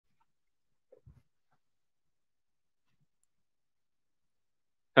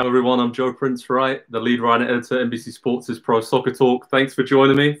Hello everyone, I'm Joe Prince-Wright, the lead writer editor at NBC Sports Pro Soccer Talk. Thanks for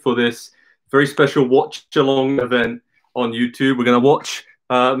joining me for this very special Watchalong event on YouTube. We're going to watch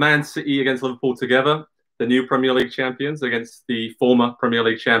Man City against Liverpool together, the new Premier League champions against the former Premier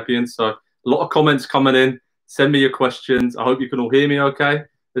League champions. So a lot of comments coming in. Send me your questions. I hope you can all hear me okay.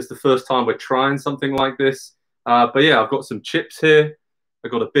 This is the first time we're trying something like this. But yeah, I've got some chips here.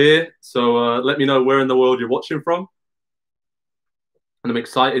 I've got a beer. So let me know where in the world you're watching from. And I'm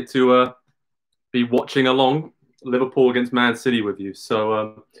excited to be watching along Liverpool against Man City with you.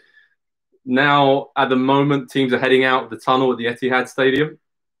 So now, at the moment, teams are heading out of the tunnel at the Etihad Stadium.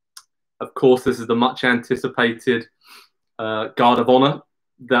 Of course, this is the much anticipated guard of honour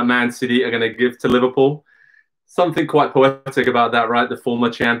that Man City are going to give to Liverpool. Something quite poetic about that, right? The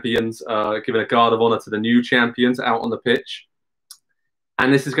former champions giving a guard of honour to the new champions out on the pitch.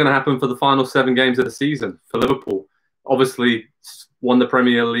 And this is going to happen for the final 7 games of the season for Liverpool. Obviously, won the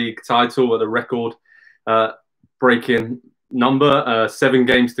Premier League title with a record-breaking number. 7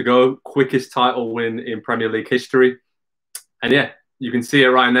 games to go. Quickest title win in Premier League history. And yeah, you can see it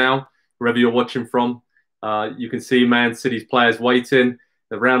right now, wherever you're watching from. You can see Man City's players waiting.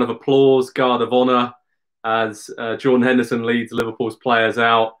 A round of applause, guard of honour, as Jordan Henderson leads Liverpool's players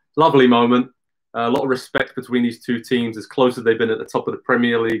out. Lovely moment. A lot of respect between these two teams, as close as they've been at the top of the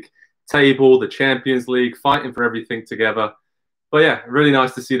Premier League table, the Champions League, fighting for everything together. But yeah, really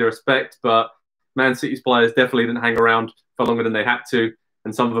nice to see the respect. But Man City's players definitely didn't hang around for longer than they had to,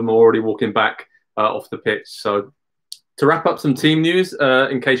 and some of them are already walking back off the pitch. So to wrap up some team news,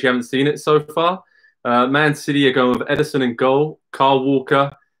 in case you haven't seen it so far, Man City are going with Ederson in goal, Kyle Walker,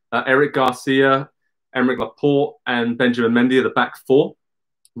 Eric Garcia, Emerick Laporte, and Benjamin Mendy are the back 4.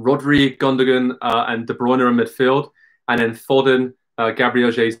 Rodri, Gundogan, and De Bruyne in midfield, and then Foden,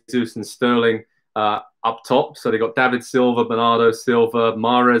 Gabriel Jesus, and Sterling up top. So they got David Silva, Bernardo Silva,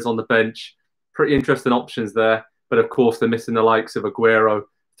 Mahrez on the bench. Pretty interesting options there. But of course, they're missing the likes of Aguero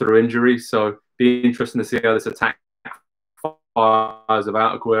through injury. So be interesting to see how this attack fires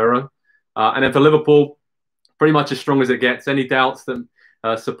without Aguero. And then for Liverpool, pretty much as strong as it gets. Any doubts that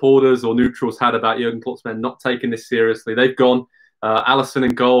supporters or neutrals had about Jurgen Klopp's men not taking this seriously, they've gone. Alisson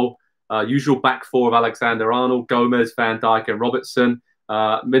in goal, usual back 4 of Alexander-Arnold, Gomez, Van Dijk, and Robertson.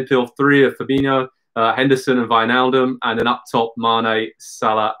 Midfield 3 of Fabinho, Henderson and Wijnaldum, and then up top, Mane,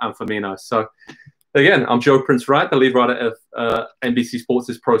 Salah, and Firmino. So again, I'm Joe Prince-Wright, the lead writer of NBC Sports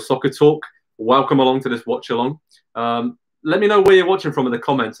Pro Soccer Talk. Welcome along to this watch-along. Let me know where you're watching from in the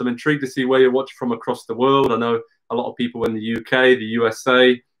comments. I'm intrigued to see where you're watching from across the world. I know a lot of people in the UK, the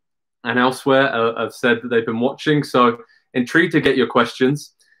USA, and elsewhere have said that they've been watching. So intrigued to get your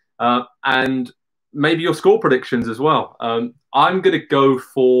questions and maybe your score predictions as well. I'm going to go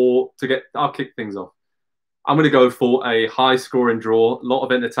for, I'll kick things off. I'm going to go for a high scoring draw, a lot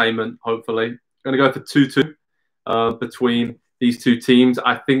of entertainment, hopefully. I'm going to go for 2-2 between these two teams.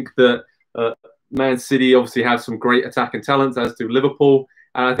 I think that Man City obviously have some great attacking talents, as do Liverpool.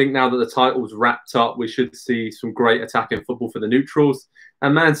 And I think now that the title's wrapped up, we should see some great attacking football for the neutrals.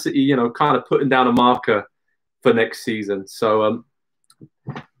 And Man City, you know, kind of putting down a marker for next season. So,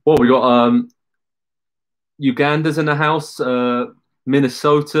 we got Uganda's in the house,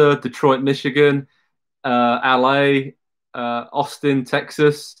 Minnesota, Detroit, Michigan, LA, Austin,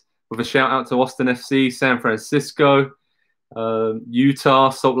 Texas, with a shout out to Austin FC, San Francisco, Utah,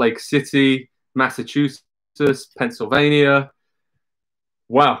 Salt Lake City, Massachusetts, Pennsylvania.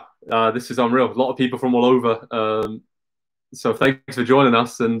 Wow, this is unreal. A lot of people from all over. So thanks for joining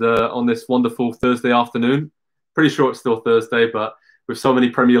us and on this wonderful Thursday afternoon. Pretty sure it's still Thursday, but with so many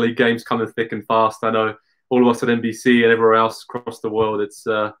Premier League games coming thick and fast, I know all of us at NBC and everywhere else across the world, it's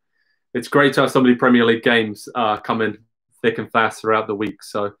great to have so many Premier League games coming thick and fast throughout the week.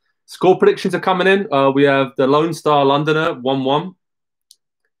 So score predictions are coming in. We have the Lone Star Londoner 1-1.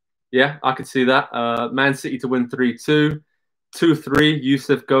 Yeah, I could see that. Man City to win 3-2. 2-3,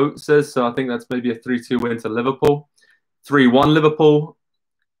 Yusuf Goat says. So I think that's maybe a 3-2 win to Liverpool. 3-1 Liverpool.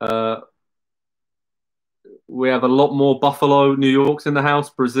 We have a lot more Buffalo, New York's in the house,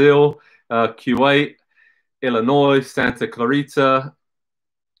 Brazil, Kuwait, Illinois, Santa Clarita,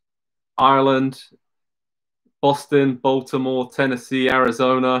 Ireland, Boston, Baltimore, Tennessee,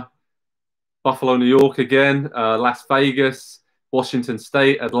 Arizona, Buffalo, New York again, Las Vegas, Washington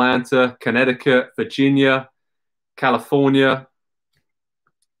State, Atlanta, Connecticut, Virginia, California.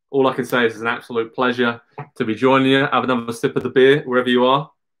 All I can say is it's an absolute pleasure to be joining you. Have another sip of the beer wherever you are.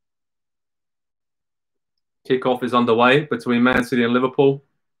 Kickoff is underway between Man City and Liverpool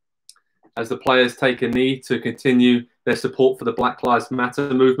as the players take a knee to continue their support for the Black Lives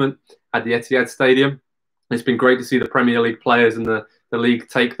Matter movement at the Etihad Stadium. It's been great to see the Premier League players and the the league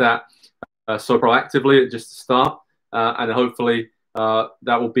take that so proactively at just the start, and hopefully that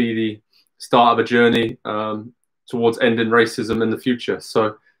will be the start of a journey towards ending racism in the future.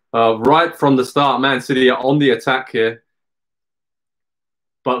 So right from the start, Man City are on the attack here,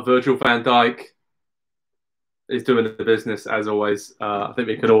 but Virgil van Dijk is doing the business as always. I think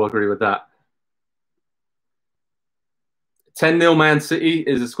we can all agree with that. 10-0 Man City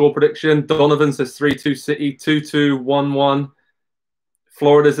is a score prediction. Donovan says 3-2 City, 2-2, 1-1.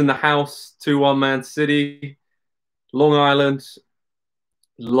 Florida's in the house, 2-1 Man City. Long Island,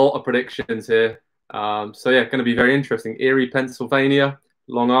 a lot of predictions here. So yeah, going to be very interesting. Erie, Pennsylvania,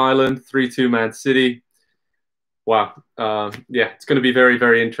 Long Island, 3-2 Man City. Wow. Yeah, it's going to be very,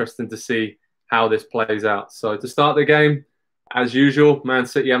 very interesting to see how this plays out. So to start the game, as usual, Man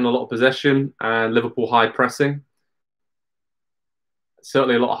City having a lot of possession and Liverpool high pressing.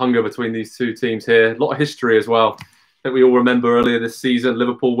 Certainly a lot of hunger between these two teams here. A lot of history as well. I think we all remember earlier this season,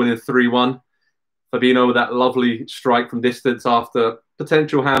 Liverpool winning 3-1. Fabinho with that lovely strike from distance after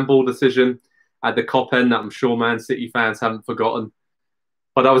potential handball decision at the Kop end that I'm sure Man City fans haven't forgotten.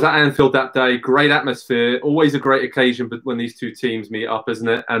 But I was at Anfield that day. Great atmosphere. Always a great occasion when these two teams meet up, isn't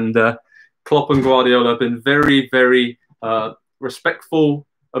it? And Klopp and Guardiola have been very, very respectful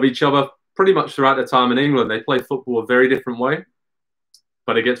of each other pretty much throughout their time in England. They play football a very different way,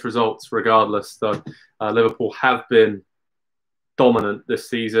 but it gets results regardless. So Liverpool have been dominant this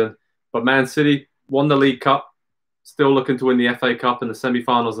season. But Man City won the League Cup, still looking to win the FA Cup in the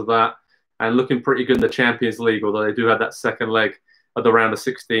semi-finals of that, and looking pretty good in the Champions League, although they do have that second leg of the round of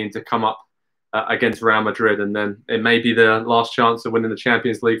 16 to come up against Real Madrid. And then it may be their last chance of winning the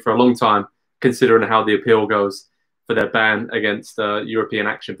Champions League for a long time, considering how the appeal goes for their ban against European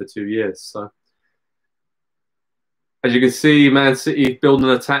action for 2 years. So, as you can see, Man City building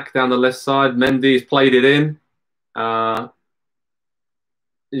an attack down the left side. Mendy's played it in.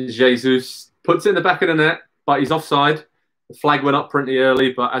 Jesus puts it in the back of the net, but he's offside. The flag went up pretty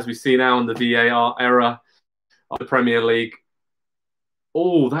early, but as we see now in the VAR era of the Premier League,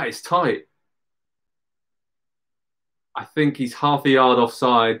 oh, that is tight. I think he's half a yard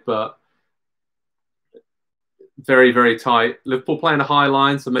offside, but very, very tight. Liverpool playing a high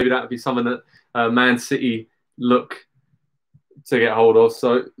line, so maybe that would be something that Man City look to get hold of.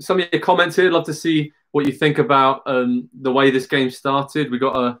 So some of your comments here, I'd love to see what you think about the way this game started. We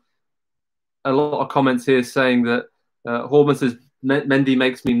got a lot of comments here saying that Horman says Mendy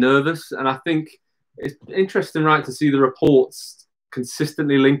makes me nervous, and I think it's interesting, right, to see the reports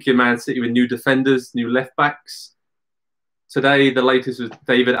consistently linking Man City with new defenders, new left backs. Today, the latest was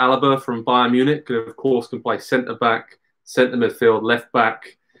David Alaba from Bayern Munich, who of course can play centre back, centre midfield, left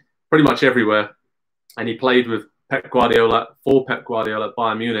back, pretty much everywhere. And he played with Pep Guardiola at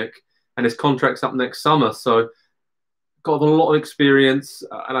Bayern Munich, and his contract's up next summer. So got a lot of experience,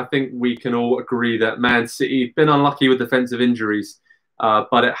 and I think we can all agree that Man City been unlucky with defensive injuries,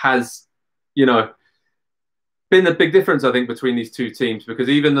 but it has, you know, been the big difference, I think, between these two teams, because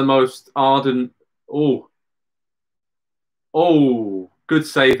even the most ardent, good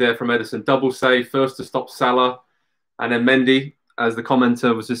save there from Ederson, double save, first to stop Salah, and then Mendy, as the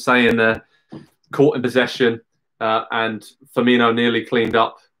commenter was just saying there, caught in possession, and Firmino nearly cleaned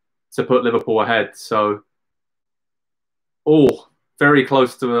up to put Liverpool ahead. So, very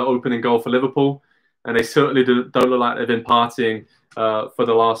close to an opening goal for Liverpool, and they certainly don't look like they've been partying for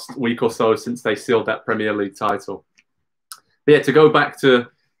the last week or so since they sealed that Premier League title. But yeah, to go back to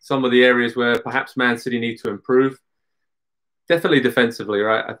some of the areas where perhaps Man City need to improve, definitely defensively,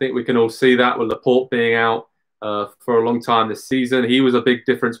 right? I think we can all see that with Laporte being out for a long time this season. He was a big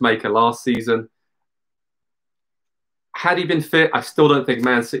difference maker last season. Had he been fit, I still don't think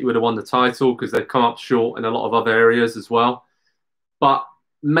Man City would have won the title because they've come up short in a lot of other areas as well. But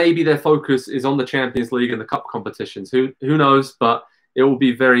maybe their focus is on the Champions League and the cup competitions. Who knows? But it will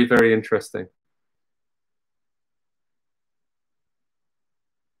be very, very interesting.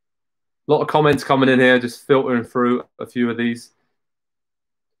 A lot of comments coming in here, just filtering through a few of these.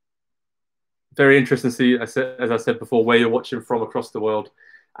 Very interesting to see, as I said before, where you're watching from across the world.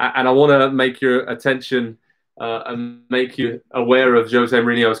 And I want to make your attention and make you aware of Jose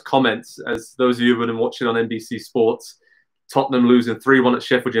Mourinho's comments. As those of you who have been watching on NBC Sports, Tottenham losing 3-1 at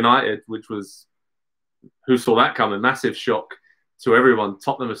Sheffield United, which was, who saw that coming? Massive shock to everyone.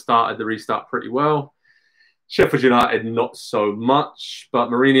 Tottenham have started the restart pretty well. Sheffield United, not so much, but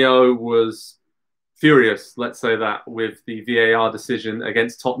Mourinho was furious, let's say that, with the VAR decision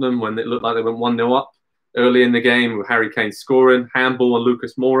against Tottenham when it looked like they went 1-0 up early in the game with Harry Kane scoring, handball on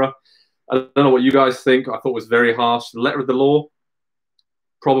Lucas Moura. I don't know what you guys think. I thought it was very harsh. The letter of the law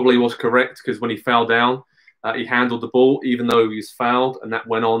probably was correct because when he fell down, He handled the ball, even though he was fouled, and that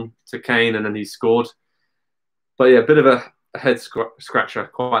went on to Kane, and then he scored. But yeah, a bit of a head scratcher,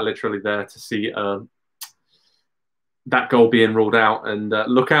 quite literally, there to see that goal being ruled out. And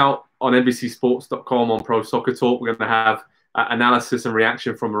look out on NBCSports.com on Pro Soccer Talk. We're going to have analysis and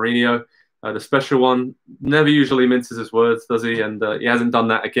reaction from Mourinho. The special one never usually minces his words, does he? And he hasn't done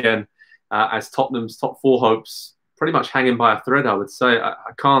that again, as Tottenham's top 4 hopes pretty much hanging by a thread, I would say. I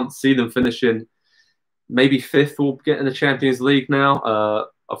can't see them finishing maybe 5th or getting the Champions League now.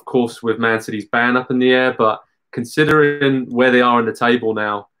 Of course, with Man City's ban up in the air, but considering where they are in the table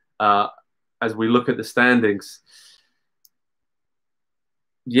now, as we look at the standings,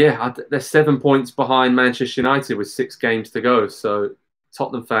 yeah, they're 7 points behind Manchester United with 6 games to go. So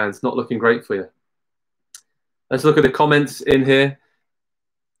Tottenham fans, not looking great for you. Let's look at the comments in here.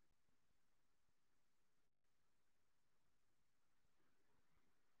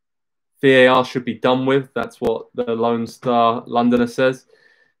 VAR should be done with. That's what the Lone Star Londoner says.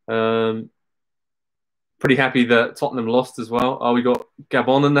 Pretty happy that Tottenham lost as well. Oh, we got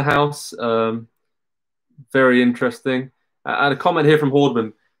Gabon in the house. Very interesting. And a comment here from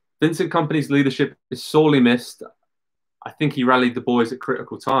Hordman. Vincent Kompany's leadership is sorely missed. I think he rallied the boys at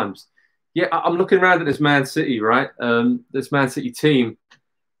critical times. Yeah, I'm looking around at this Man City, right? This Man City team.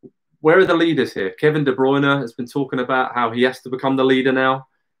 Where are the leaders here? Kevin De Bruyne has been talking about how he has to become the leader now.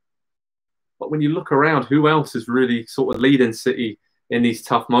 But when you look around, who else is really sort of leading City in these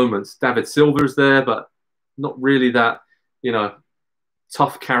tough moments? David Silva is there, but not really that,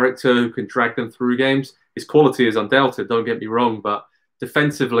 tough character who can drag them through games. His quality is undoubted, don't get me wrong, but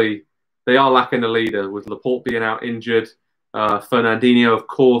defensively, they are lacking a leader, with Laporte being out injured. Fernandinho, of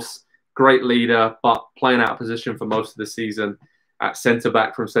course, great leader, but playing out of position for most of the season at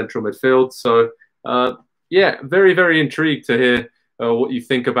centre-back from central midfield. So, yeah, very, very intrigued to hear what you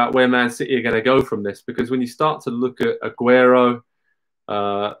think about where Man City are going to go from this, because when you start to look at Aguero,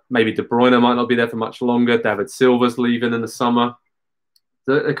 maybe De Bruyne might not be there for much longer. David Silva's leaving in the summer.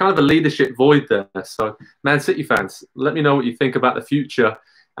 They're kind of a leadership void there. So, Man City fans, let me know what you think about the future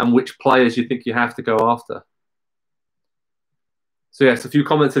and which players you think you have to go after. So, yes, a few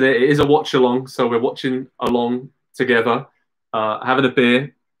comments in it. It is a watch-along, so we're watching along together, having a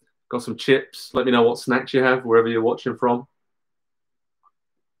beer, got some chips. Let me know what snacks you have, wherever you're watching from.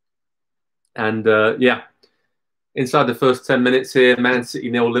 And, yeah, inside the first 10 minutes here, Man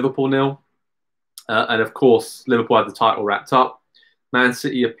City 0, Liverpool 0. And, of course, Liverpool had the title wrapped up. Man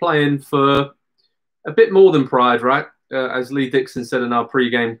City are playing for a bit more than pride, right? As Lee Dixon said in our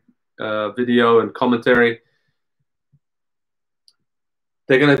pre-game video and commentary,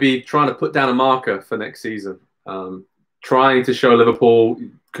 they're going to be trying to put down a marker for next season, trying to show Liverpool,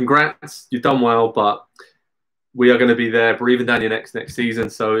 congrats, you've done well, but we are going to be there breathing down your necks next season.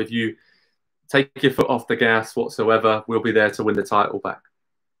 So if you take your foot off the gas whatsoever, we'll be there to win the title back.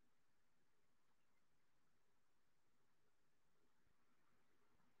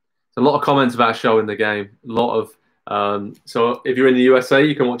 A lot of comments about showing the game. A lot of so if you're in the USA,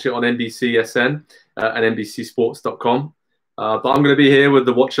 you can watch it on NBCSN and NBCSports.com. But I'm going to be here with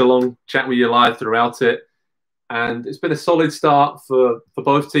the watch along, chat with you live throughout it. And it's been a solid start for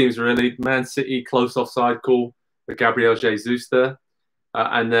both teams, really. Man City, close offside call with Gabriel Jesus there.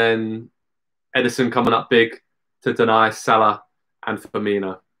 And then Edison coming up big to deny Salah and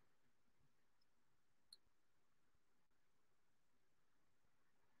Firmino.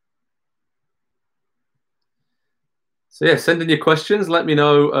 So, yeah, send in your questions. Let me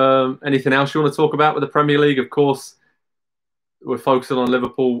know anything else you want to talk about with the Premier League. Of course, we're focusing on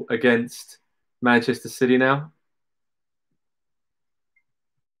Liverpool against Manchester City now.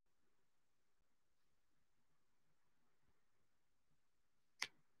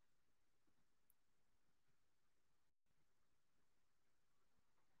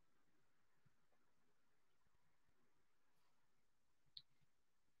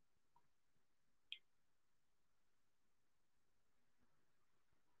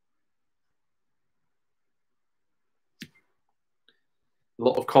 A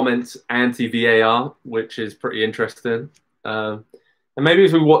lot of comments anti-VAR, which is pretty interesting. And maybe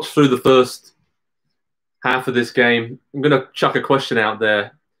as we watch through the first half of this game, I'm going to chuck a question out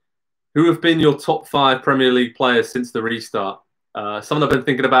there. Who have been your top 5 Premier League players since the restart? Someone I've been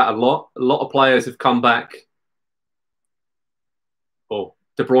thinking about a lot. A lot of players have come back. Oh,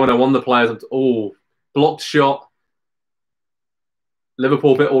 De Bruyne, one of the players. Oh, blocked shot.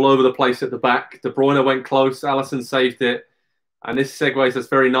 Liverpool bit all over the place at the back. De Bruyne went close. Alisson saved it. And this segues us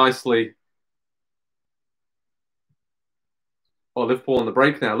very nicely. Oh, Liverpool on the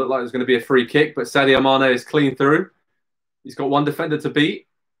break now. Looked like it was going to be a free kick, but Sadio Mane is clean through. He's got one defender to beat.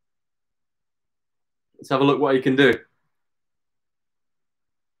 Let's have a look what he can do.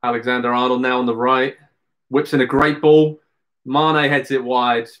 Alexander-Arnold now on the right. Whips in a great ball. Mane heads it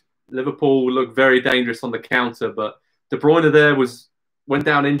wide. Liverpool look very dangerous on the counter, but De Bruyne there went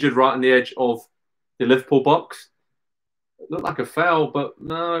down injured right on the edge of the Liverpool box. It looked like a foul, but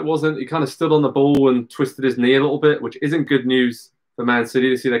no, it wasn't. He kind of stood on the ball and twisted his knee a little bit, which isn't good news for Man City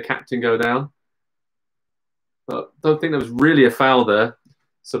to see their captain go down. But I don't think there was really a foul there.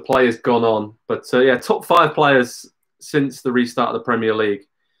 So play has gone on. But yeah, top 5 players since the restart of the Premier League.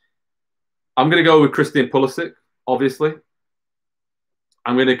 I'm going to go with Christian Pulisic, obviously.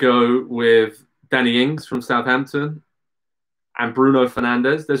 I'm going to go with Danny Ings from Southampton and Bruno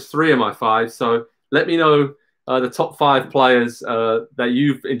Fernandes. There's 3 of my 5. So let me know the top 5 players that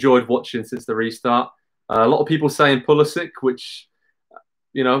you've enjoyed watching since the restart. A lot of people saying Pulisic, which,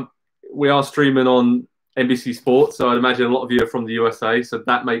 you know, we are streaming on NBC Sports, so I'd imagine a lot of you are from the USA, so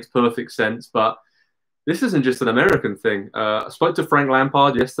that makes perfect sense. But this isn't just an American thing. I spoke to Frank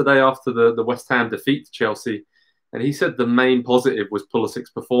Lampard yesterday after the West Ham defeat to Chelsea, and he said the main positive was Pulisic's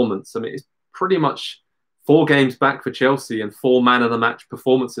performance. I mean, it's pretty much 4 games back for Chelsea and 4 man-of-the-match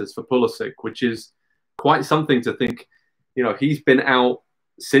performances for Pulisic, which is quite something to think. You know, he's been out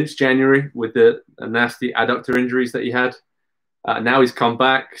since January with the nasty adductor injuries that he had. Now he's come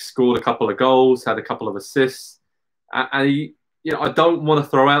back, scored a couple of goals, had a couple of assists. And he, you know, I don't want to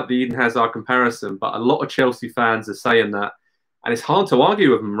throw out the Eden Hazard comparison, but a lot of Chelsea fans are saying that. And it's hard to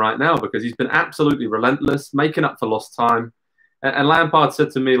argue with him right now because he's been absolutely relentless, making up for lost time. And Lampard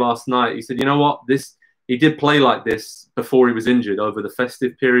said to me last night, he said, you know what, he did play like this before he was injured over the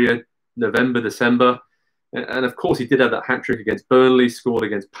festive period, November, December. And of course, he did have that hat-trick against Burnley, scored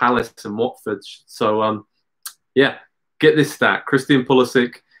against Palace and Watford. So, yeah. Get this stat. Christian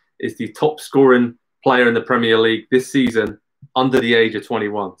Pulisic is the top scoring player in the Premier League this season under the age of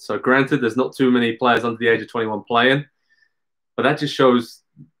 21. So granted, there's not too many players under the age of 21 playing, but that just shows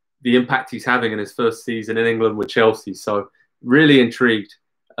the impact he's having in his first season in England with Chelsea. So really intrigued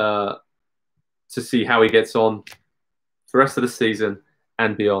to see how he gets on for the rest of the season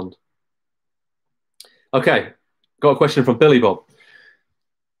and beyond. Okay, got a question from Billy Bob.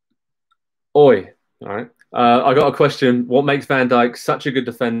 Oi, all right. I got a question. What makes Van Dijk such a good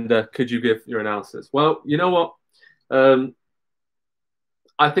defender? Could you give your analysis? Well, you know what?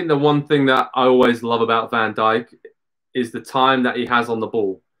 I think the one thing that I always love about Van Dijk is the time that he has on the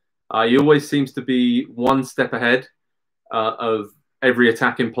ball. He always seems to be one step ahead of every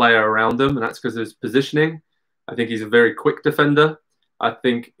attacking player around him, and that's because of his positioning. I think he's a very quick defender. I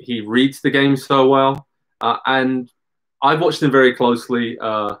think he reads the game so well. And I've watched him very closely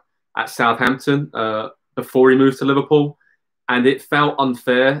at Southampton before he moved to Liverpool, and it felt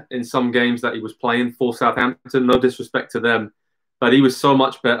unfair in some games that he was playing for Southampton. No disrespect to them, but he was so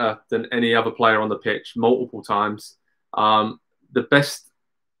much better than any other player on the pitch multiple times. The best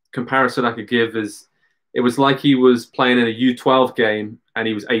comparison I could give is it was like he was playing in a U12 game and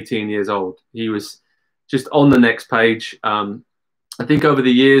he was 18 years old. He was just on the next page. I think over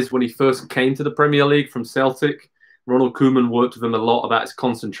the years when he first came to the Premier League from Celtic, Ronald Koeman worked with him a lot about his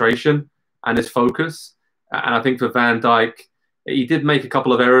concentration and his focus. And I think for Van Dijk, he did make a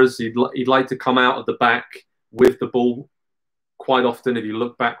couple of errors. He'd like to come out of the back with the ball quite often. If you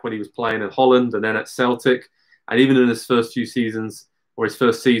look back when he was playing in Holland and then at Celtic, and even in his first few seasons, or his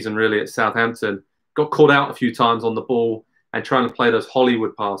first season really at Southampton, got caught out a few times on the ball and trying to play those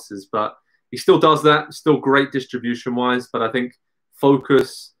Hollywood passes. But he still does that, still great distribution-wise. But I think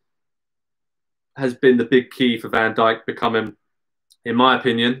focus has been the big key for Van Dijk becoming, in my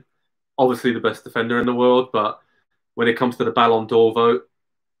opinion, obviously the best defender in the world, but when it comes to the Ballon d'Or vote,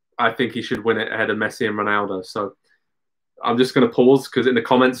 I think he should win it ahead of Messi and Ronaldo. So I'm just going to pause because in the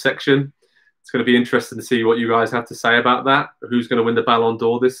comments section, it's going to be interesting to see what you guys have to say about that, who's going to win the Ballon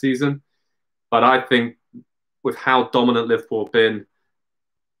d'Or this season. But I think with how dominant Liverpool have been,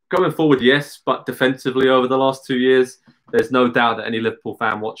 going forward, yes, but defensively over the last 2 years, there's no doubt that any Liverpool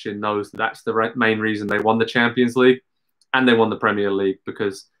fan watching knows that that's the main reason they won the Champions League and they won the Premier League,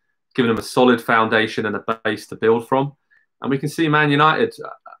 because giving them a solid foundation and a base to build from. And we can see Man United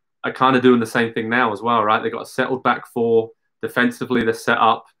are kind of doing the same thing now as well, right? They've got a settled back four. Defensively, they're set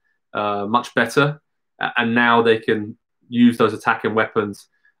up much better. And now they can use those attacking weapons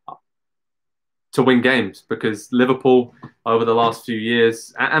to win games, because Liverpool over the last few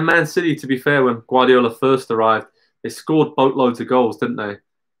years, and Man City, to be fair, when Guardiola first arrived, they scored boatloads of goals, didn't they?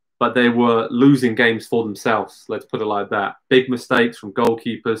 But they were losing games for themselves, let's put it like that. Big mistakes from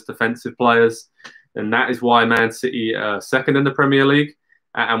goalkeepers, defensive players. And that is why Man City are second in the Premier League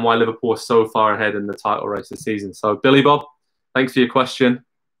and why Liverpool are so far ahead in the title race this season. So, Billy Bob, thanks for your question.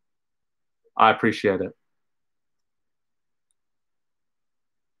 I appreciate it.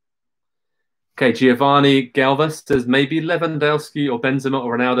 Okay, Giovanni Galvez says maybe Lewandowski or Benzema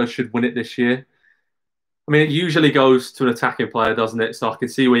or Ronaldo should win it this year. I mean, it usually goes to an attacking player, doesn't it? So I can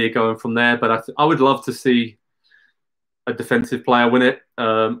see where you're going from there, but I would love to see a defensive player win it.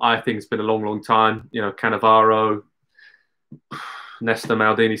 I think it's been a long, long time. You know, Cannavaro, Nesta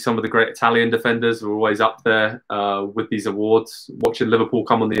Maldini, some of the great Italian defenders are always up there with these awards. Watching Liverpool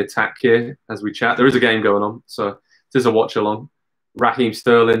come on the attack here as we chat. There is a game going on, so this is a watch along. Raheem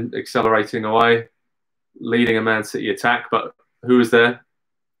Sterling accelerating away, leading a Man City attack, but who is there?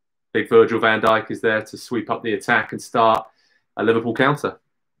 Big Virgil van Dijk is there to sweep up the attack and start a Liverpool counter.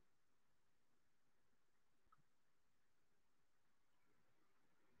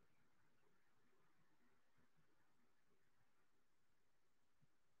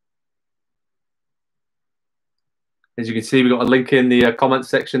 As you can see, we've got a link in the comment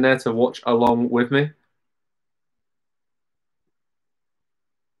section there to watch along with me.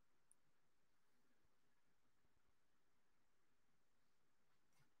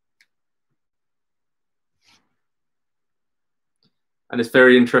 And it's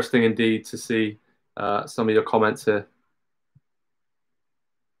very interesting indeed to see some of your comments here.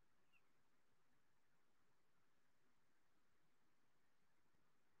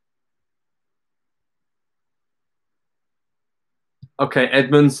 Okay,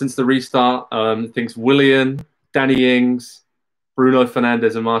 Edmund, since the restart, thinks Willian, Danny Ings, Bruno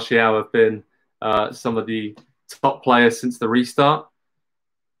Fernandes and Martial have been some of the top players since the restart.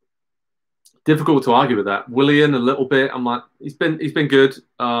 Difficult to argue with that. Willian, a little bit. I'm like, he's been good.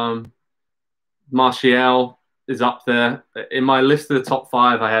 Martial is up there. In my list of the top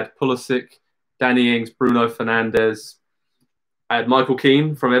 5, I had Pulisic, Danny Ings, Bruno Fernandes. I had Michael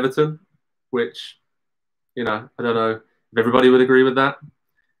Keane from Everton, which, you know, I don't know if everybody would agree with that.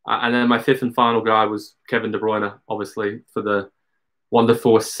 And then my 5th and final guy was Kevin De Bruyne, obviously, for the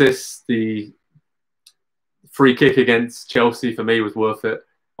wonderful assists. The free kick against Chelsea, for me, was worth it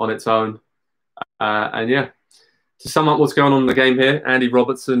on its own. And yeah, to sum up what's going on in the game here, Andy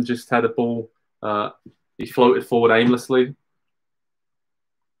Robertson just had a ball. He floated forward aimlessly.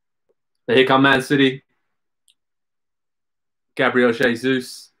 But here come Man City. Gabriel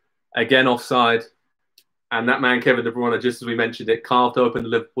Jesus, again offside. And that man, Kevin De Bruyne, just as we mentioned it, carved open the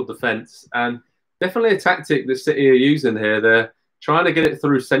Liverpool defence. And definitely a tactic that City are using here. They're trying to get it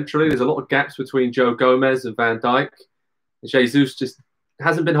through centrally. There's a lot of gaps between Joe Gomez and Van Dijk. Jesus just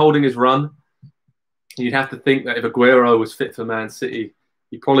hasn't been holding his run. You'd have to think that if Aguero was fit for Man City,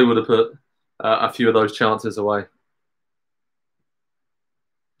 he probably would have put a few of those chances away.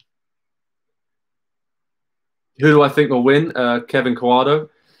 Who do I think will win? Kevin Coado.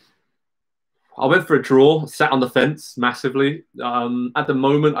 I went for a draw, sat on the fence massively. At the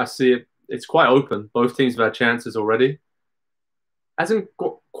moment, I see it's quite open. Both teams have had chances already. Hasn't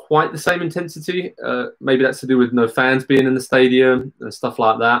got quite the same intensity. Maybe that's to do with no fans being in the stadium and stuff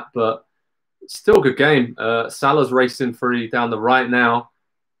like that. But it's still a good game. Salah's racing free down the right now.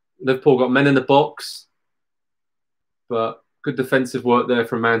 Liverpool got men in the box. But good defensive work there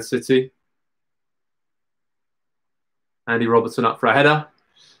from Man City. Andy Robertson up for a header.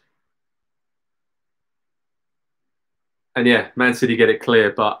 And yeah, Man City get it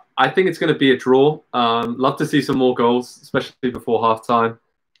clear. But I think it's going to be a draw. Love to see some more goals, especially before half-time.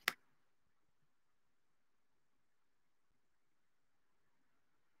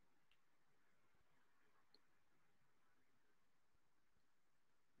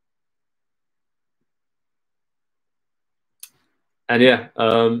 And yeah,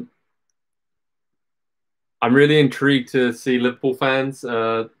 I'm really intrigued to see Liverpool fans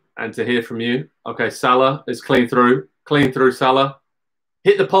and to hear from you. Okay, Salah is clean through Salah.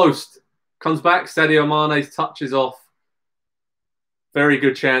 Hit the post, comes back, Sadio Mane's touches off. Very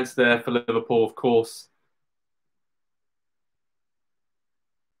good chance there for Liverpool, of course.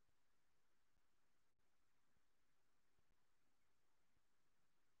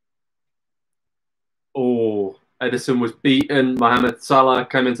 Oh, Edison was beaten. Mohamed Salah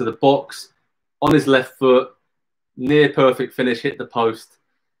came into the box on his left foot. Near perfect finish, hit the post.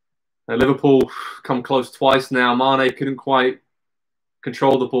 Liverpool come close twice now. Mane couldn't quite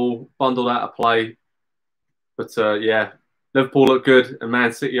control the ball, bundled out of play. But yeah, Liverpool look good and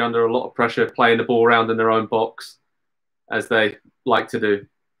Man City under a lot of pressure, playing the ball around in their own box, as they like to do.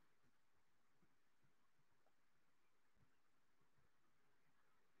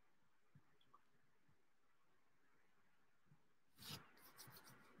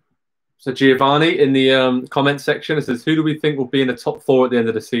 So Giovanni in the comment section, it says, who do we think will be in the top 4 at the end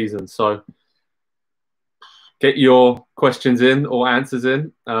of the season? So get your questions in or answers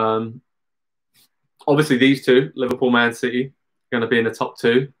in. Obviously, these two, Liverpool, Man City, going to be in the top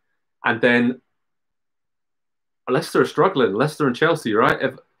two. And then Leicester are struggling. Leicester and Chelsea, right?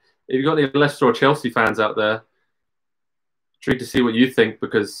 If you've got any Leicester or Chelsea fans out there, intrigued to see what you think,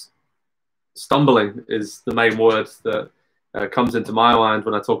 because stumbling is the main word that comes into my mind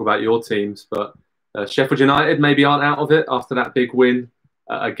when I talk about your teams. But Sheffield United maybe aren't out of it after that big win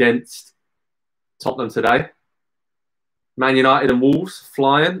against Tottenham today. Man United and Wolves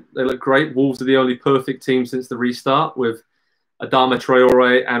flying. They look great. Wolves are the only perfect team since the restart, with Adama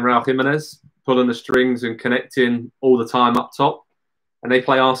Traore and Raul Jimenez pulling the strings and connecting all the time up top. And they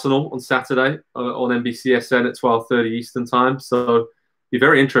play Arsenal on Saturday on NBCSN at 12:30 Eastern time. So it'll be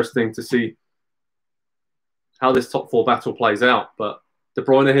very interesting to see how this top four battle plays out. But De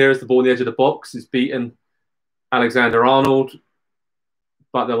Bruyne here is the ball on the edge of the box. He's beaten Alexander-Arnold,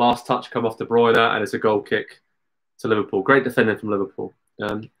 but the last touch come off De Bruyne, and it's a goal kick to Liverpool. Great defending from Liverpool.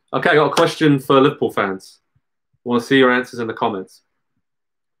 Okay, I got a question for Liverpool fans. I want to see your answers in the comments.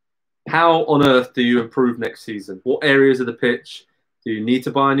 How on earth do you improve next season? What areas of the pitch do you need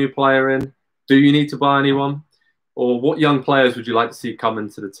to buy a new player in? Do you need to buy anyone? Or what young players would you like to see come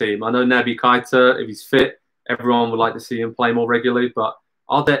into the team? I know Naby Keita, if he's fit, everyone would like to see him play more regularly, but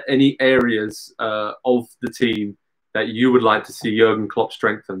are there any areas of the team that you would like to see Jurgen Klopp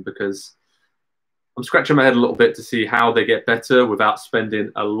strengthen? Because I'm scratching my head a little bit to see how they get better without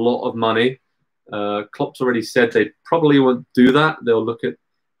spending a lot of money. Klopp's already said they probably won't do that. They'll look at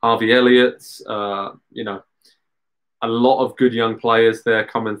Harvey Elliott, you know, a lot of good young players there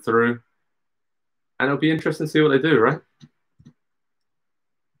coming through. And it'll be interesting to see what they do, right?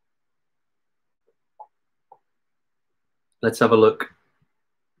 Let's have a look.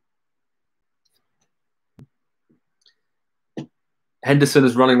 Henderson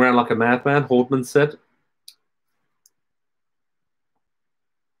is running around like a madman, Hordman said.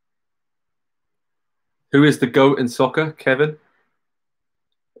 Who is the GOAT in soccer, Kevin?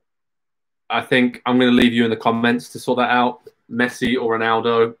 I think I'm going to leave you in the comments to sort that out. Messi or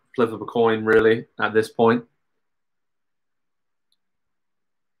Ronaldo, flip of a coin, really, at this point.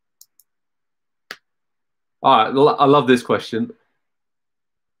 All right, I love this question.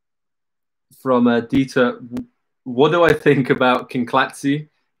 From Dieter, what do I think about Kinkladze?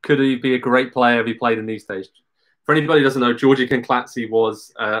 Could he be a great player if he played in these days? For anybody who doesn't know, Georgi Kinkladze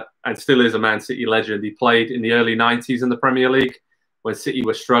was and still is a Man City legend. He played in the early 90s in the Premier League when City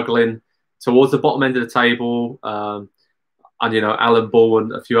was struggling towards the bottom end of the table. And, you know, Alan Ball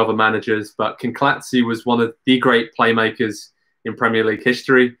and a few other managers. But Kinkladze was one of the great playmakers in Premier League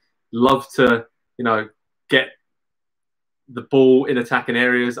history. Loved to, you know, get the ball in attacking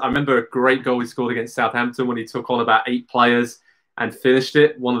areas. I remember a great goal he scored against Southampton when he took on about 8 players and finished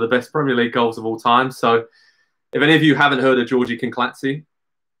it. One of the best Premier League goals of all time. So if any of you haven't heard of Georgi Kinkladze,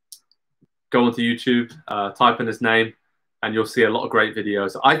 go onto YouTube, type in his name, and you'll see a lot of great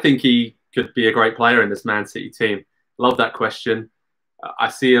videos. I think he could be a great player in this Man City team. Love that question. I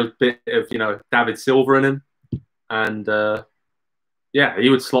see a bit of, you know, David Silva in him. And, yeah, he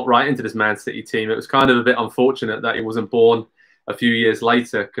would slot right into this Man City team. It was kind of a bit unfortunate that he wasn't born a few years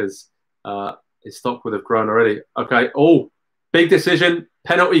later, because his stock would have grown already. Okay. Oh, big decision.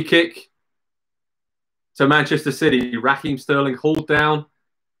 Penalty kick to Manchester City. Raheem Sterling hauled down.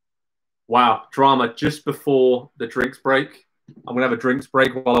 Wow. Drama just before the drinks break. I'm going to have a drinks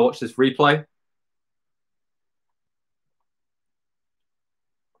break while I watch this replay.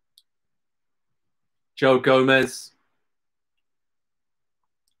 Joe Gomez.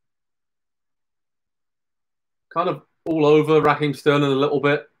 Kind of all over Raheem Sterling a little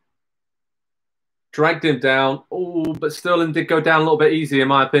bit. Dragged him down. Oh, but Sterling did go down a little bit easy, in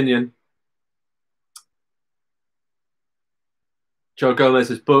my opinion. Joe Gomez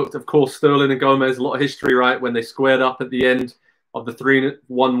is booked. Of course, Sterling and Gomez, a lot of history, right, when they squared up at the end of the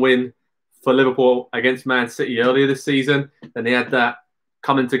 3-1 win for Liverpool against Man City earlier this season. Then they had that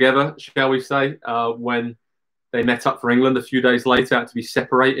coming together, shall we say, when they met up for England a few days later, had to be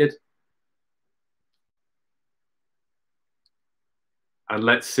separated. And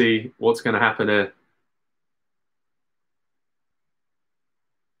let's see what's going to happen here.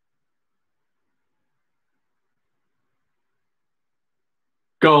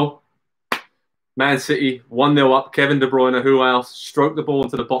 Goal. Man City, 1-0 up. Kevin De Bruyne, who else? Stroked the ball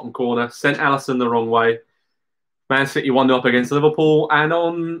into the bottom corner, sent Alisson the wrong way. Man City 1-0 up against Liverpool.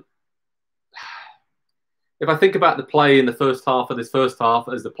 And if I think about the play in the first half of this first half,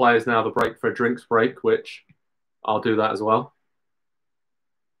 as the players now have a break for a drinks break, which I'll do that as well.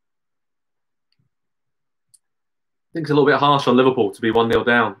 I think it's a little bit harsh on Liverpool to be 1-0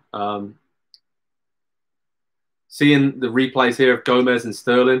 down. Seeing the replays here of Gomez and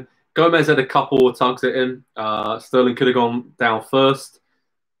Sterling, Gomez had a couple of tugs at him. Sterling could have gone down first.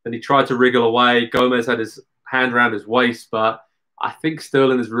 Then he tried to wriggle away. Gomez had his hand around his waist, but I think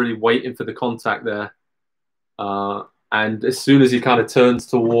Sterling is really waiting for the contact there. And as soon as he kind of turns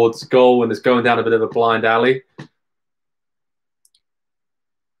towards goal and is going down a bit of a blind alley, I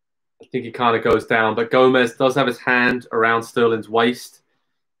think he kind of goes down. But Gomez does have his hand around Sterling's waist.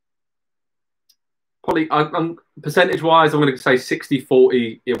 Probably, percentage-wise, I'm going to say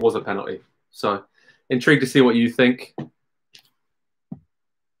 60-40, it was a penalty. So, intrigued to see what you think.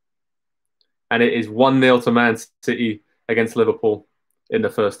 And it is 1-0 to Man City against Liverpool in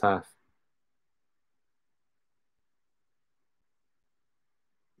the first half.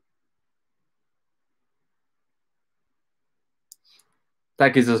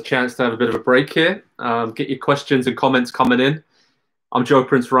 That gives us a chance to have a bit of a break here. Get your questions and comments coming in. I'm Joe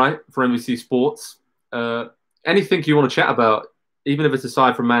Prince-Wright from NBC Sports. Anything you want to chat about, even if it's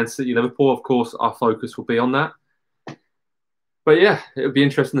aside from Man City, Liverpool, of course, our focus will be on that. But yeah, it would be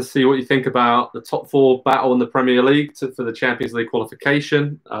interesting to see what you think about the top four battle in the Premier League for the Champions League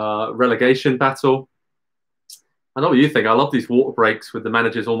qualification, relegation battle. I know what you think. I love these water breaks with the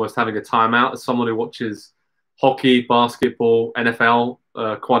managers almost having a timeout. As someone who watches hockey, basketball, NFL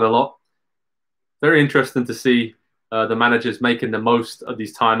quite a lot, very interesting to see the managers making the most of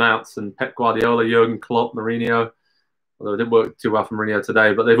these timeouts. And Pep Guardiola, Jurgen Klopp, Mourinho, although it didn't work too well for Mourinho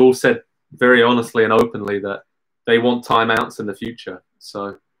today, but they've all said very honestly and openly that they want timeouts in the future.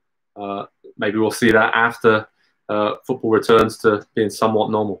 So maybe we'll see that after football returns to being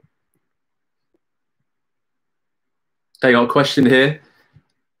somewhat normal. Okay, got a question here.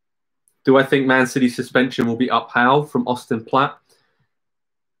 Do I think Man City's suspension will be upheld from Austin Platt?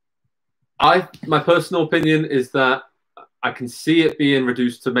 My personal opinion is that I can see it being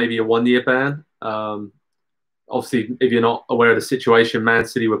reduced to maybe a 1-year ban. Obviously, if you're not aware of the situation, Man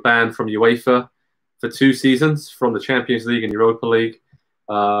City were banned from UEFA for 2 seasons, from the Champions League and Europa League,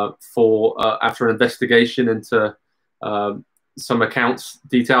 after an investigation into some accounts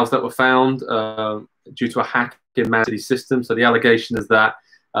details that were found due to a hack in Man City's system. So the allegation is that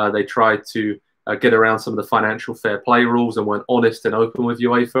they tried to get around some of the financial fair play rules and weren't honest and open with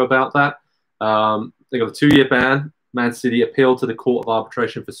UEFA about that. They got a 2-year ban. Man City appealed to the Court of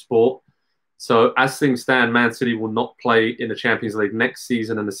Arbitration for Sport. So as things stand, Man City will not play in the Champions League next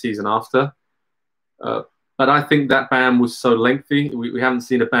season and the season after. But I think that ban was so lengthy. We haven't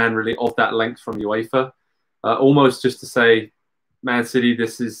seen a ban really of that length from UEFA. Almost just to say, Man City,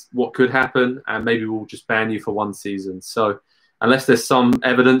 this is what could happen, and maybe we'll just ban you for 1 season. So unless there's some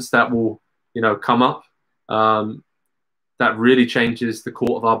evidence that will, come up, that really changes the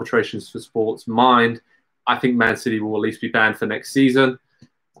Court of Arbitrations for Sport's mind, I think Man City will at least be banned for next season.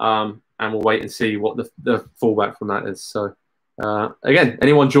 And we'll wait and see what the fallback from that is. So again,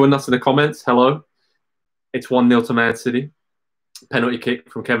 anyone joining us in the comments, hello. It's 1-0 to Man City. Penalty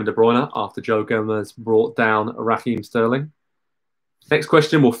kick from Kevin De Bruyne after Joe Gomez brought down Raheem Sterling. Next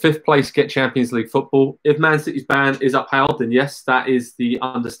question, will 5th place get Champions League football? If Man City's ban is upheld, then yes, that is the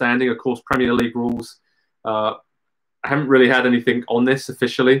understanding. Of course, Premier League rules, I haven't really had anything on this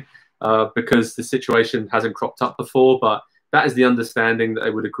officially because the situation hasn't cropped up before, but that is the understanding that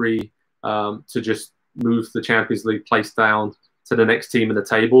they would agree to just move the Champions League place down to the next team in the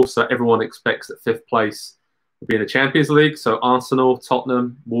table. So everyone expects that 5th place will be in the Champions League. So Arsenal,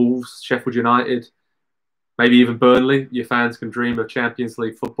 Tottenham, Wolves, Sheffield United, maybe even Burnley, your fans can dream of Champions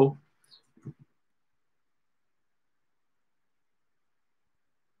League football.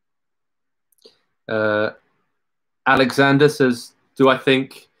 Alexander says, do I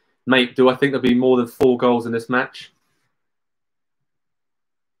think there'll be more than 4 goals in this match?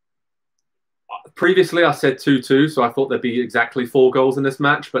 Previously, I said 2-2, so I thought there'd be exactly 4 goals in this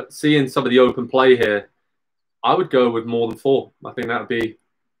match. But seeing some of the open play here, I would go with more than 4. I think that would be...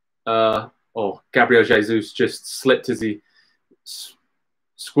 Gabriel Jesus just slipped as he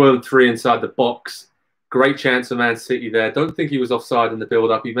squirmed 3 inside the box. Great chance for Man City there. Don't think he was offside in the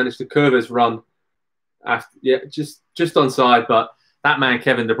build-up. He managed to curve his run. Just onside, but that man,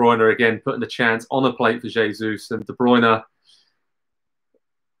 Kevin De Bruyne, again, putting the chance on the plate for Jesus. And De Bruyne,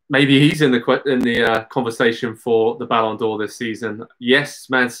 maybe he's in the conversation for the Ballon d'Or this season. Yes,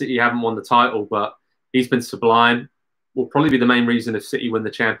 Man City haven't won the title, but he's been sublime. Will probably be the main reason if City win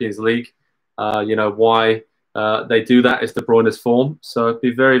the Champions League. Why they do that is De Bruyne's form. So it'd be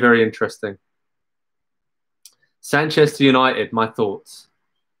very, very interesting. Sanchez to United, my thoughts.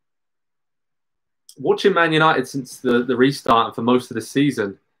 Watching Man United since the restart and for most of the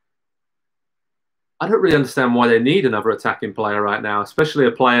season, I don't really understand why they need another attacking player right now, especially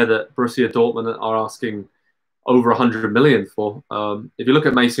a player that Borussia Dortmund are asking over 100 million for. If you look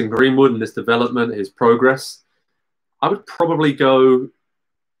at Mason Greenwood and his development, his progress, I would probably go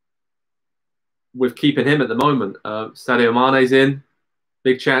with keeping him at the moment. Sadio Mane's in,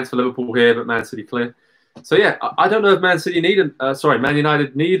 big chance for Liverpool here, but Man City clear. So yeah, I don't know if Man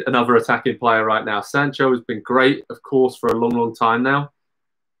United need another attacking player right now. Sancho has been great, of course, for a long, long time now,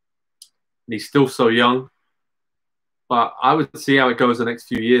 and he's still so young. But I would see how it goes the next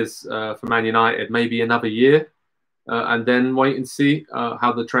few years for Man United, maybe another year, and then wait and see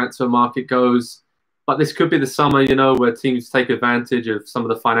how the transfer market goes. But this could be the summer, you know, where teams take advantage of some of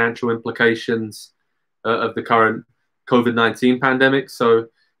the financial implications of the current COVID-19 pandemic. So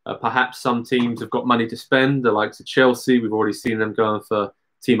perhaps some teams have got money to spend, the likes of Chelsea. We've already seen them going for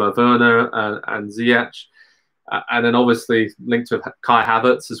Timo Werner and Ziyech. And then obviously linked with Kai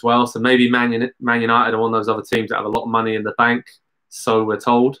Havertz as well. So maybe Man United are one of those other teams that have a lot of money in the bank, so we're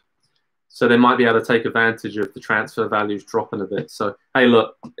told. So they might be able to take advantage of the transfer values dropping a bit. So, hey,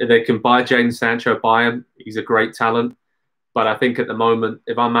 look, if they can buy Jadon Sancho, buy him. He's a great talent. But I think at the moment,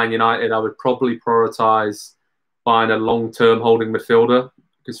 if I'm Man United, I would probably prioritise buying a long-term holding midfielder,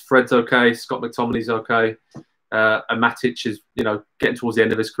 because Fred's okay, Scott McTominay's okay, and Matic is, you know, getting towards the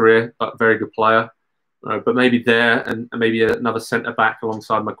end of his career, but very good player. But maybe there and maybe another centre-back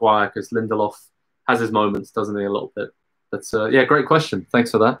alongside Maguire, because Lindelof has his moments, doesn't he, a little bit. But yeah, great question.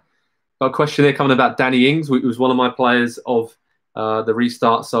 Thanks for that. Got a question here coming about Danny Ings, who was one of my players of the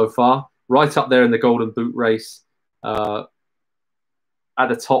restart so far. Right up there in the Golden Boot race, at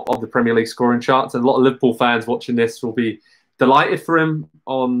the top of the Premier League scoring charts. And a lot of Liverpool fans watching this will be delighted for him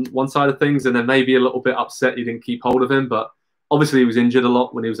on one side of things, and then maybe a little bit upset he didn't keep hold of him. But obviously he was injured a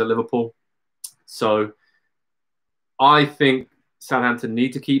lot when he was at Liverpool. So I think Southampton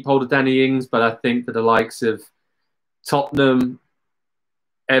need to keep hold of Danny Ings, but I think that the likes of Tottenham,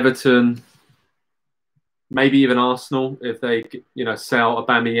 Everton, maybe even Arsenal, if they, you know, sell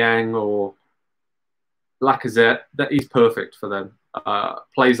Aubameyang or Lacazette, that he's perfect for them.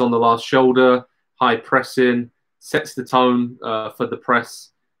 Plays on the last shoulder, high pressing, sets the tone for the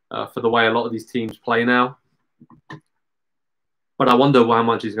press, for the way a lot of these teams play now. But I wonder how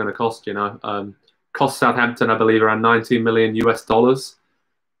much he's going to cost, you know. Cost Southampton, I believe, around $19 million US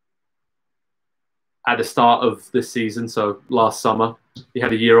at the start of this season, so last summer. He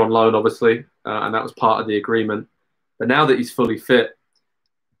had a year on loan, obviously, and that was part of the agreement. But now that he's fully fit,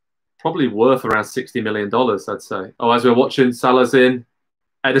 probably worth around $60 million, I'd say. Oh, as we're watching, Salah's in.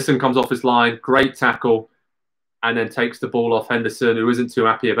 Ederson comes off his line, great tackle, and then takes the ball off Henderson, who isn't too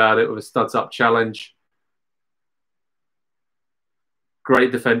happy about it, with a studs-up challenge.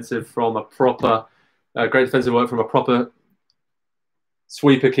 Great defensive from a proper, great defensive work from a proper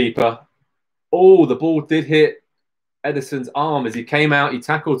sweeper keeper. Oh, the ball did hit Ederson's arm as he came out. He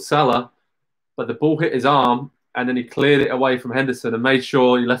tackled Salah, but the ball hit his arm, and then he cleared it away from Henderson and made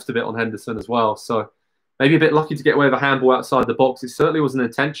sure he left a bit on Henderson as well. So maybe a bit lucky to get away with a handball outside the box. It certainly wasn't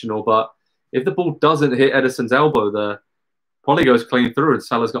intentional, but if the ball doesn't hit Ederson's elbow there, probably goes clean through, and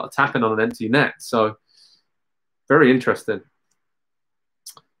Salah's got a tap-in on an empty net. So very interesting.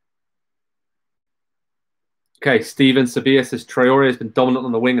 Okay, Steven Sabia says Traore has been dominant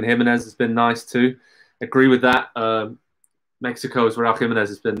on the wing and Jimenez has been nice too. Agree with that. Mexico's Raul Jimenez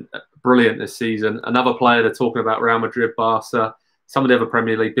has been brilliant this season. Another player they're talking about, Real Madrid, Barca, some of the other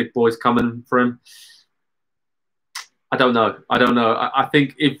Premier League big boys coming for him. I don't know. I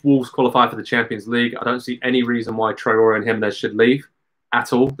think if Wolves qualify for the Champions League, I don't see any reason why Traore and Jimenez should leave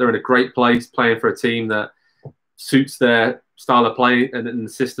at all. They're in a great place playing for a team that suits their style of play and in the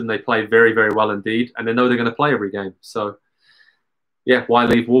system they play very, very well indeed. And they know they're going to play every game. So, yeah, why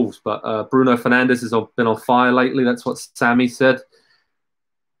leave Wolves? But Bruno Fernandes has been on fire lately. That's what Sammy said.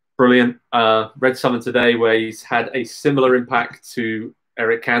 Brilliant. Read something today where he's had a similar impact to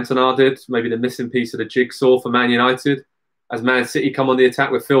Eric Cantona did, maybe the missing piece of the jigsaw for Man United. As Man City come on the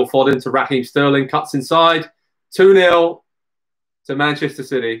attack with Phil Foden to Raheem Sterling, cuts inside, 2-0 to Manchester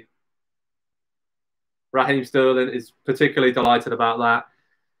City. Raheem Sterling is particularly delighted about that.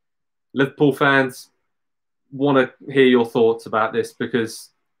 Liverpool fans want to hear your thoughts about this, because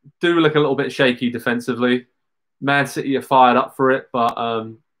do look a little bit shaky defensively. Man City are fired up for it, but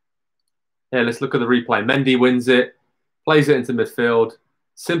yeah, let's look at the replay. Mendy wins it, plays it into midfield,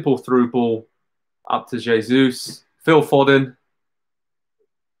 simple through ball up to Jesus. Phil Foden,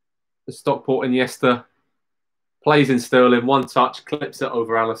 the Stockport Iniesta, plays in Sterling, one touch, clips it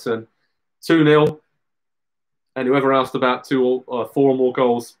over Alisson. 2-0. And whoever asked about 4 or more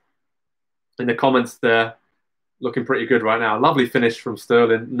goals in the comments there, looking pretty good right now. Lovely finish from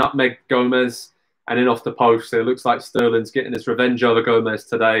Sterling. Nutmeg Gomez and in off the post. So it looks like Sterling's getting his revenge over Gomez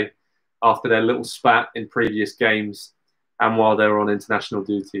today. after their little spat in previous games and while they were on international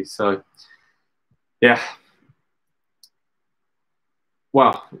duty. So, yeah.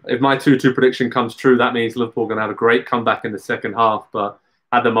 Well, if my 2-2 prediction comes true, that means Liverpool are going to have a great comeback in the second half. But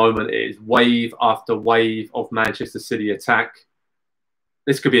at the moment, it is wave after wave of Manchester City attack.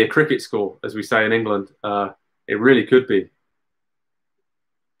 This could be a cricket score, as we say in England. It really could be.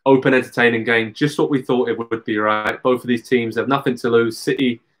 Open, entertaining game, just what we thought it would be, right? Both of these teams have nothing to lose.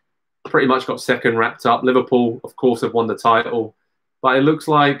 City pretty much got second wrapped up. Liverpool, of course, have won the title. But it looks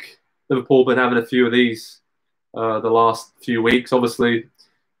like Liverpool have been having a few of these the last few weeks. Obviously,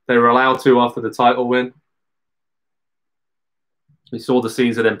 they were allowed to after the title win. We saw the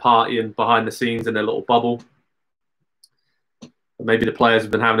scenes of them partying behind the scenes in their little bubble. Maybe the players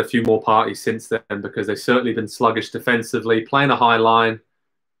have been having a few more parties since then because they've certainly been sluggish defensively, playing a high line.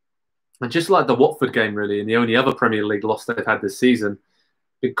 And just like the Watford game, really, and the only other Premier League loss they've had this season,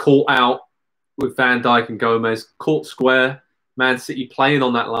 been caught out with Van Dijk and Gomez, caught square. Man City playing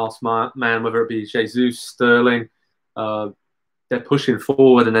on that last man, whether it be Jesus, Sterling. They're pushing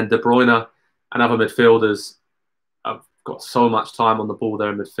forward, and then De Bruyne and other midfielders have got so much time on the ball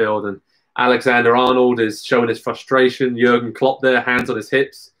there in midfield. And Alexander-Arnold is showing his frustration. Jurgen Klopp there, hands on his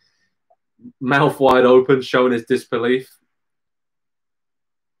hips, mouth wide open, showing his disbelief.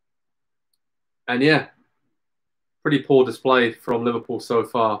 And yeah, pretty poor display from Liverpool so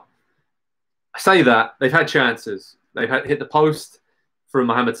far. I say that, they've had chances. They've hit the post from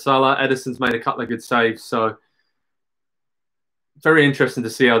Mohamed Salah. Ederson's made a couple of good saves. So very interesting to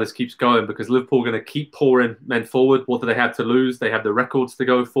see how this keeps going because Liverpool are going to keep pouring men forward. What do they have to lose? They have the records to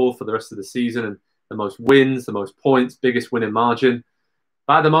go for the rest of the season and the most wins, the most points, biggest winning margin.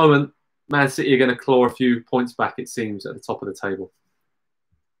 But at the moment, Man City are going to claw a few points back, it seems, at the top of the table.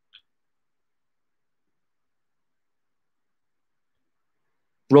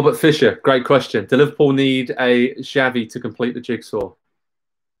 Robert Fisher, great question. Do Liverpool need a Xavi to complete the jigsaw?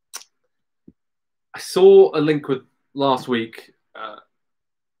 I saw a link with last week.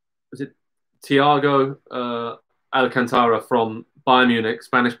 Was it Thiago Alcantara from Bayern Munich,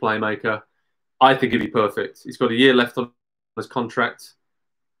 Spanish playmaker? I think he'd be perfect. He's got a year left on his contract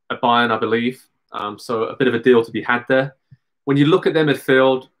at Bayern, I believe. So a bit of a deal to be had there. When you look at their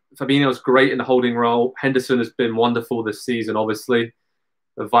midfield, Fabinho's great in the holding role. Henderson has been wonderful this season, obviously.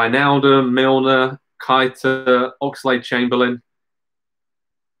 Wijnaldum, Milner, Keita, Oxlade-Chamberlain.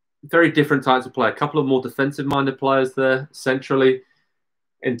 Very different types of play. A couple of more defensive-minded players there centrally.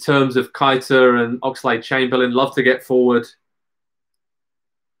 In terms of Keita and Oxlade-Chamberlain, love to get forward.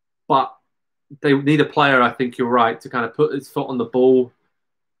 But they need a player, I think you're right, to kind of put his foot on the ball,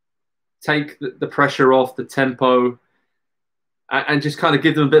 take the pressure off, the tempo, and just kind of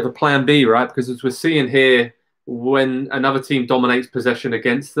give them a bit of a plan B, right? Because as we're seeing here, when another team dominates possession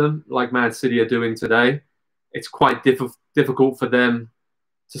against them, like Man City are doing today, it's quite difficult for them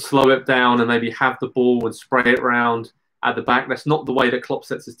to slow it down and maybe have the ball and spray it around at the back. That's not the way that Klopp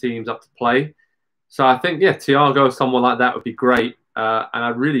sets his teams up to play. So I think, yeah, Thiago, someone like that would be great. And I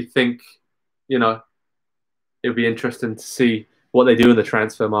really think, you know, it would be interesting to see what they do in the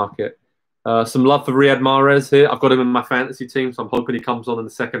transfer market. Some love for Riyad Mahrez here. I've got him in my fantasy team, so I'm hoping he comes on in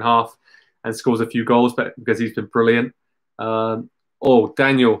the second half and scores a few goals because he's been brilliant.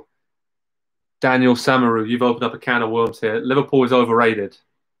 Daniel Samaru, you've opened up a can of worms here. Liverpool is overrated.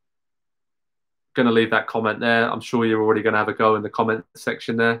 Going to leave that comment there. I'm sure you're already going to have a go in the comment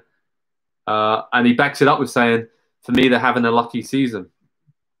section there. And he backs it up with saying, for me, they're having a lucky season.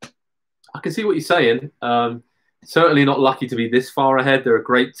 I can see what you're saying. Certainly not lucky to be this far ahead. They're a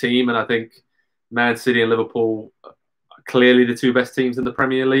great team, and I think Man City and Liverpool are clearly the two best teams in the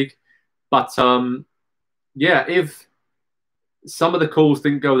Premier League. But, yeah, if some of the calls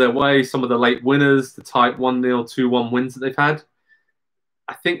didn't go their way, some of the late winners, the tight 1-0, 2-1 wins that they've had,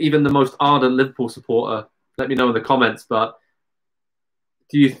 I think even the most ardent Liverpool supporter, let me know in the comments, but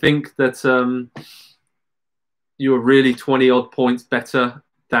do you think that you are really 20-odd points better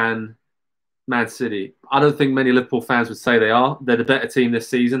than Man City? I don't think many Liverpool fans would say they are. They're the better team this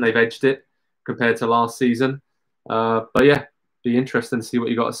season. They've edged it compared to last season. But, yeah, be interesting to see what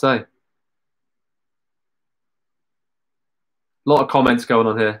you got to say. A lot of comments going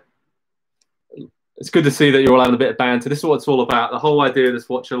on here. It's good to see that you're all having a bit of banter. This is what it's all about. The whole idea of this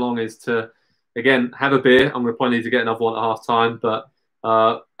watch-along is to, again, have a beer. I'm going to probably need to get another one at half-time, but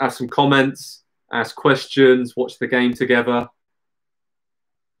have some comments, ask questions, watch the game together.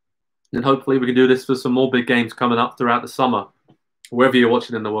 And hopefully we can do this for some more big games coming up throughout the summer, wherever you're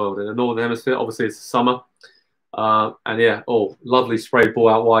watching in the world. In the Northern Hemisphere, obviously it's the summer. And yeah, lovely spray ball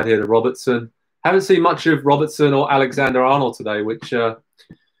out wide here to Robertson. Haven't seen much of Robertson or Alexander-Arnold today, which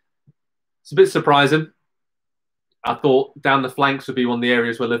It's a bit surprising. I thought down the flanks would be one of the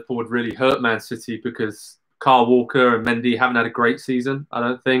areas where Liverpool would really hurt Man City because Kyle Walker and Mendy haven't had a great season, I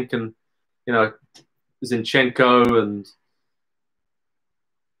don't think. And, you know, Zinchenko and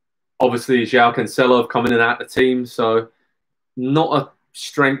obviously João Cancelo have come in and out of the team. So not a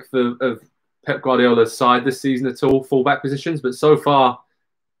strength of Pep Guardiola's side this season at all, fullback positions. But so far,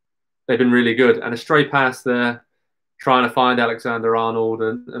 they've been really good. And a stray pass there, trying to find Alexander-Arnold.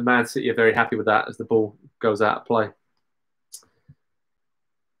 And Man City are very happy with that as the ball goes out of play.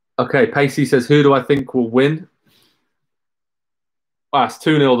 Okay, Pacey says, who do I think will win? Well, it's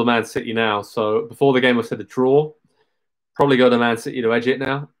 2-0 to Man City now. So before the game, I said a draw. Probably go to Man City to edge it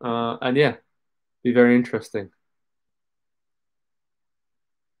now. And yeah, be very interesting.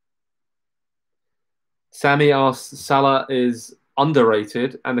 Sammy asks, Salah is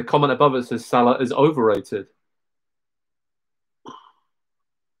underrated. And the comment above it says Salah is overrated.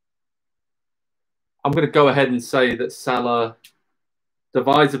 I'm going to go ahead and say that Salah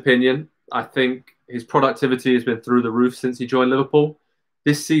divides opinion. I think his productivity has been through the roof since he joined Liverpool.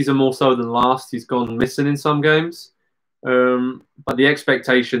 This season, more so than last, he's gone missing in some games. But the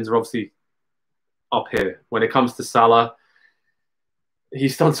expectations are obviously up here. When it comes to Salah,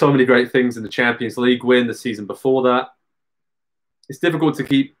 he's done so many great things in the Champions League win the season before that. It's difficult to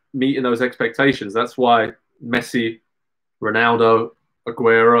keep meeting those expectations. That's why Messi, Ronaldo,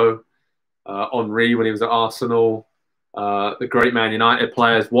 Aguero, Henry when he was at Arsenal, the great Man United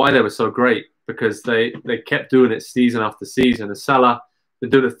players, why they were so great, because they kept doing it season after season. And Salah, been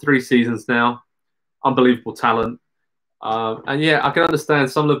doing it 3 seasons now, unbelievable talent. And yeah, I can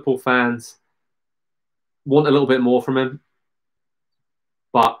understand some Liverpool fans want a little bit more from him,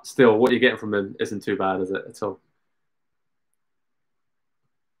 but still, what you're getting from him isn't too bad, is it, at all?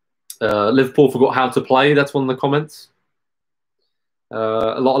 Liverpool forgot how to play. That's one of the comments.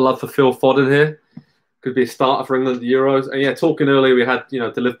 A lot of love for Phil Foden here. Could be a starter for England at the Euros. And yeah, talking earlier, we had,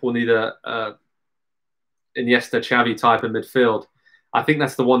 the Liverpool need a Iniesta, Xavi type in midfield. I think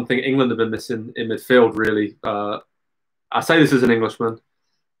that's the one thing England have been missing in midfield, really. I say this as an Englishman,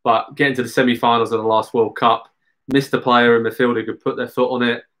 but getting to the semi-finals of the last World Cup, missed a player in midfield who could put their foot on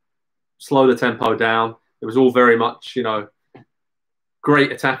it, slow the tempo down. It was all very much,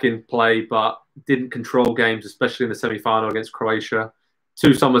 great attacking play, but didn't control games, especially in the semi-final against Croatia.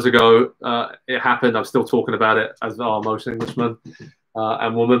 2 summers ago, it happened. I'm still talking about it, as are most Englishmen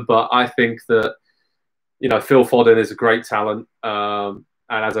and women. But I think that, Phil Foden is a great talent. And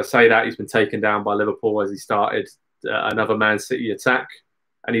as I say that, he's been taken down by Liverpool as he started another Man City attack.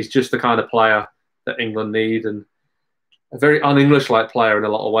 And he's just the kind of player that England need, and a very un-English-like player in a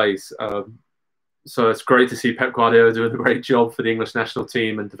lot of ways. So it's great to see Pep Guardiola doing a great job for the English national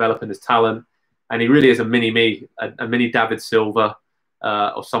team and developing his talent. And he really is a mini-me, a mini David Silva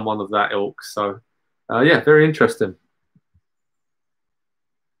or someone of that ilk. So, yeah, very interesting.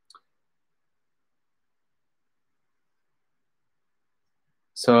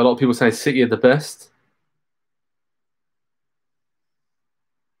 So a lot of people say City are the best.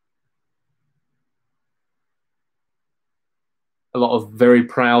 A lot of very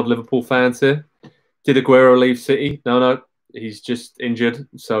proud Liverpool fans here. Did Aguero leave City? No. He's just injured,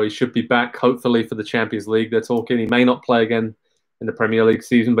 so he should be back, hopefully, for the Champions League. They're talking. He may not play again in the Premier League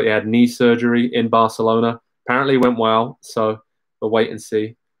season, but he had knee surgery in Barcelona. Apparently it went well, so we'll wait and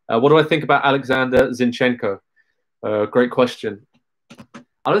see. What do I think about Alexander Zinchenko? Great question.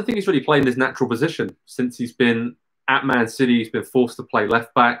 I don't think he's really played in his natural position since he's been at Man City. He's been forced to play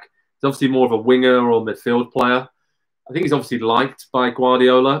left back. He's obviously more of a winger or midfield player. I think he's obviously liked by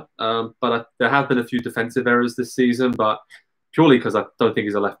Guardiola, but there have been a few defensive errors this season, but purely because I don't think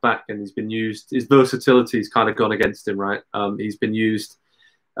he's a left back, and he's been used. His versatility's kind of gone against him, right? He's been used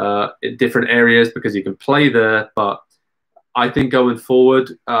in different areas because he can play there, but I think going forward,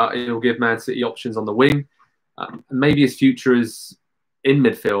 it will give Man City options on the wing. Maybe his future is in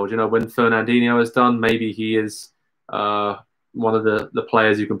midfield. When Fernandinho is done, maybe he is one of the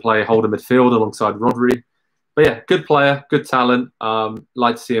players who can play hold of midfield alongside Rodri. But yeah, good player, good talent.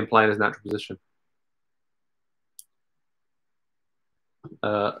 Like to see him play in his natural position.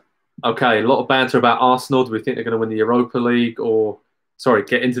 Okay, a lot of banter about Arsenal. Do we think they're going to win the Europa League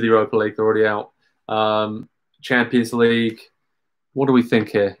get into the Europa League? They're already out. Champions League. What do we think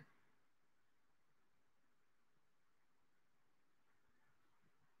here?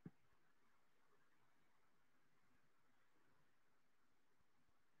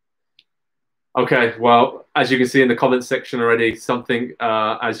 Okay, well, as you can see in the comments section already, something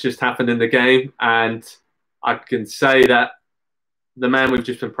has just happened in the game, and I can say that the man we've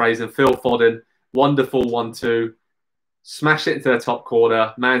just been praising, Phil Foden, wonderful 1-2. smash it into their top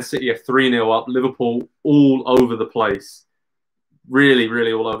corner. Man City are 3-0 up. Liverpool all over the place. Really,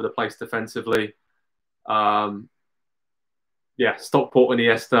 really all over the place defensively. Yeah, Stockport and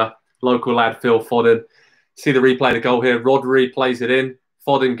Iniesta, local lad Phil Foden. See the replay of the goal here. Rodri plays it in.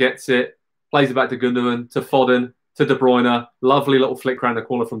 Foden gets it. Plays it back to Gundogan, to Foden, to De Bruyne. Lovely little flick around the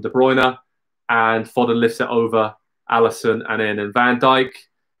corner from De Bruyne. And Foden lifts it over Alisson and in. And Van Dijk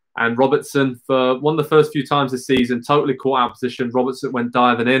and Robertson, for one of the first few times this season, totally caught out of position. Robertson went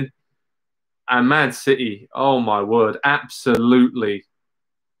diving in. And Man City, oh my word, absolutely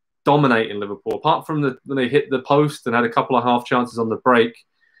dominating Liverpool. Apart from when they hit the post and had a couple of half chances on the break,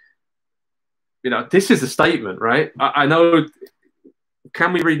 you know, this is a statement, right? I know,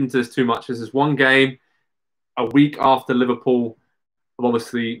 can we read into this too much? This is one game, a week after Liverpool have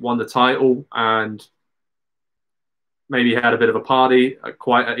obviously won the title and maybe had a bit of a party,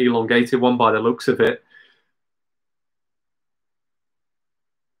 quite an elongated one by the looks of it.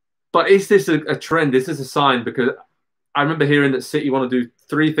 But is this a trend? Is this a sign? Because I remember hearing that City want to do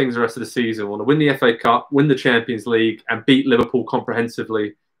 3 things the rest of the season. Want to win the FA Cup, win the Champions League, and beat Liverpool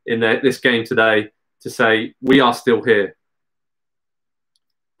comprehensively in this game today to say, we are still here.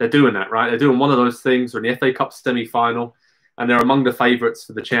 They're doing that, right? They're doing one of those things. They're in the FA Cup semi-final, and they're among the favourites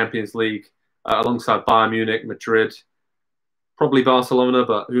for the Champions League alongside Bayern Munich, Madrid, probably Barcelona,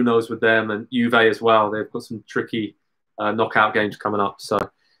 but who knows with them, and Juve as well. They've got some tricky knockout games coming up. So,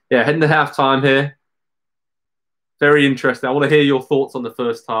 yeah, heading to half-time here. Very interesting. I want to hear your thoughts on the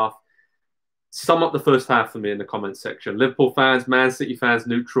first half. Sum up the first half for me in the comments section. Liverpool fans, Man City fans,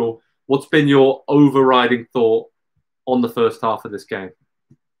 neutral. What's been your overriding thought on the first half of this game?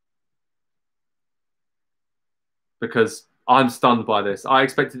 Because I'm stunned by this. I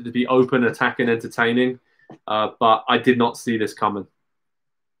expected it to be open, attacking, entertaining, but I did not see this coming.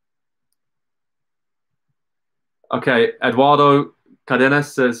 Okay, Eduardo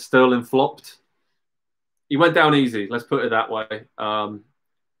Cadenas says Sterling flopped. He went down easy, let's put it that way.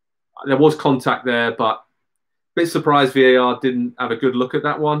 There was contact there, but a bit surprised VAR didn't have a good look at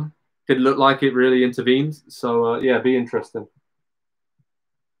that one. Didn't look like it really intervened. So, yeah, be interesting.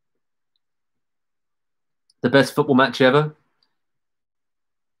 The best football match ever.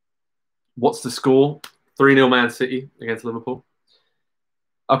 What's the score? 3-0 Man City against Liverpool.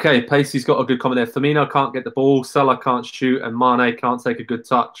 Okay, Pacey's got a good comment there. Firmino can't get the ball, Salah can't shoot, and Mane can't take a good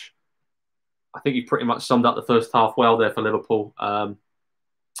touch. I think he pretty much summed up the first half well there for Liverpool.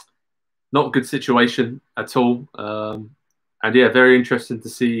 Not a good situation at all. And yeah, very interesting to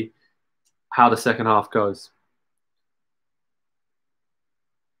see how the second half goes.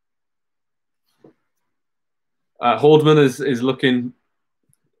 Hordman is looking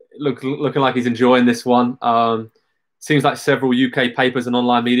like he's enjoying this one. Seems like several UK papers and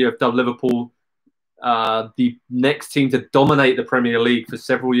online media have dubbed Liverpool the next team to dominate the Premier League for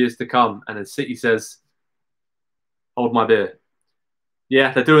several years to come. And then City says, hold my beer.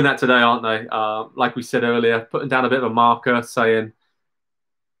 Yeah, they're doing that today, aren't they? Like we said earlier, putting down a bit of a marker saying,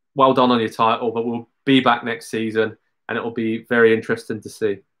 well done on your title, but we'll be back next season and it will be very interesting to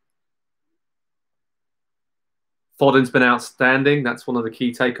see. Foden's been outstanding. That's one of the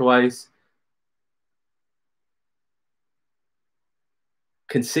key takeaways.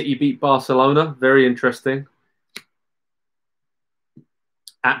 Can City beat Barcelona? Very interesting.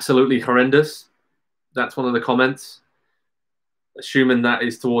 Absolutely horrendous. That's one of the comments. Assuming that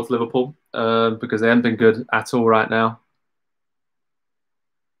is towards Liverpool because they haven't been good at all right now.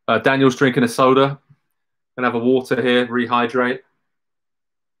 Daniel's drinking a soda. Gonna have a water here, rehydrate.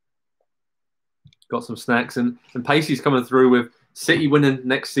 Got some snacks. And Pacey's coming through with City winning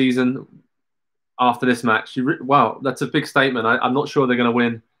next season after this match. Wow, that's a big statement. I'm not sure they're going to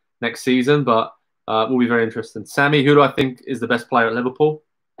win next season, but it will be very interesting. Sammy, who do I think is the best player at Liverpool?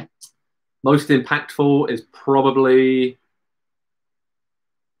 Most impactful is probably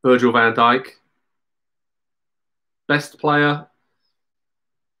Virgil van Dijk. Best player,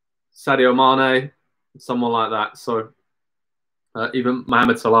 Sadio Mane, someone like that. So even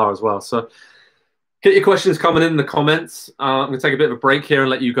Mohamed Salah as well. So get your questions coming in the comments. I'm going to take a bit of a break here and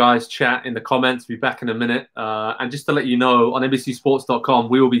let you guys chat in the comments. Be back in a minute. And just to let you know, on NBCSports.com,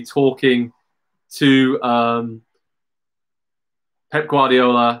 we will be talking to Pep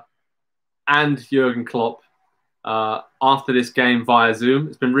Guardiola and Jurgen Klopp after this game via Zoom.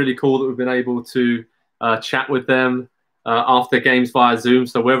 It's been really cool that we've been able to chat with them after games via Zoom.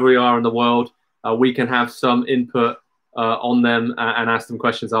 So wherever we are in the world, we can have some input on them and ask them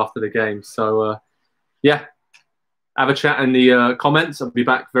questions after the game. So, yeah, have a chat in the comments. I'll be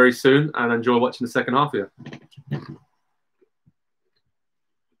back very soon and enjoy watching the second half here.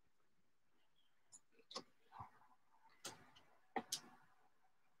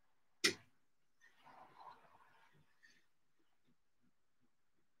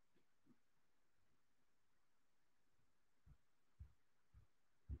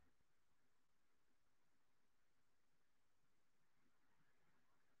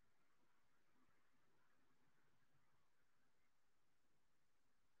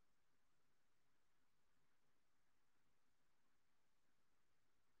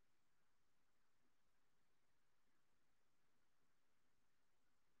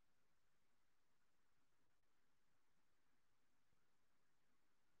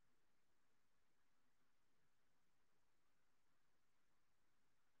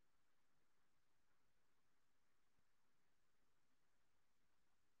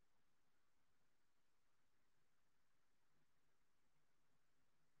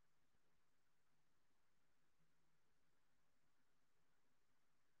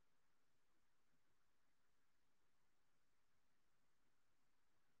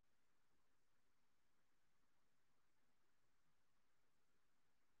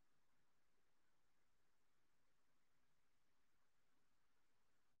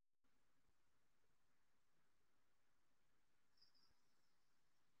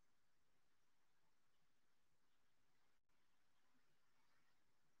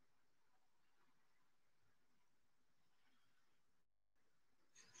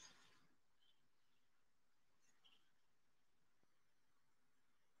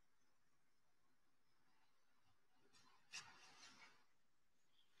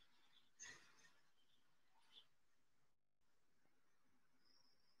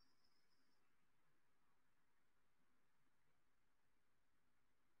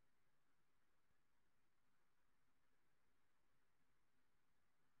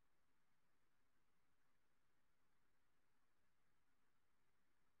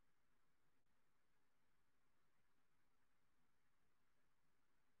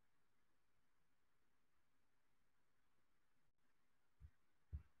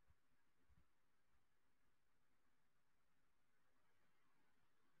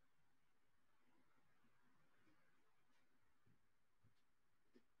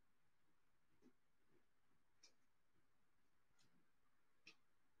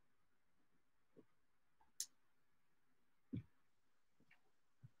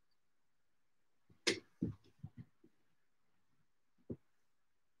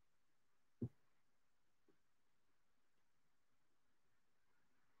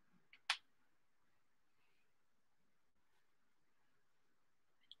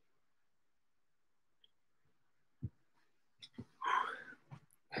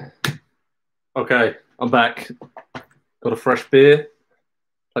 Okay, I'm back. Got a fresh beer.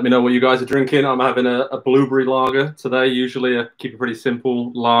 Let me know what you guys are drinking. I'm having a blueberry lager today. Usually I keep it pretty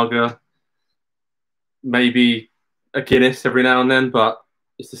simple. Lager, maybe a Guinness every now and then, but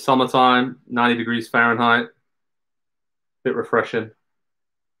it's the summertime, 90 degrees Fahrenheit. Bit refreshing.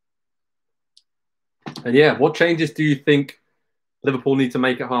 And yeah, what changes do you think Liverpool need to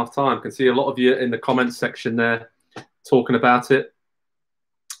make at half time? I can see a lot of you in the comments section there talking about it.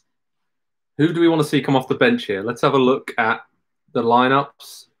 Who do we want to see come off the bench here? Let's have a look at the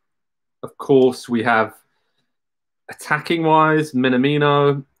lineups. Of course, we have attacking-wise,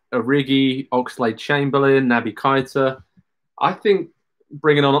 Minamino, Origi, Oxlade-Chamberlain, Naby Keita. I think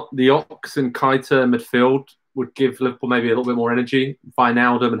bringing on the Ox and Keita in midfield would give Liverpool maybe a little bit more energy.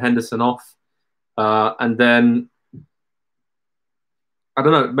 Wijnaldum and Henderson off. And then, I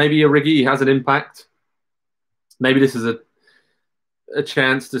don't know, maybe Origi has an impact. Maybe this is a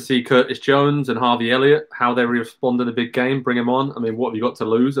chance to see Curtis Jones and Harvey Elliott, how they respond in a big game, bring him on. I mean, what have you got to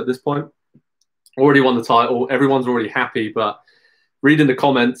lose at this point? Already won the title. Everyone's already happy, but reading the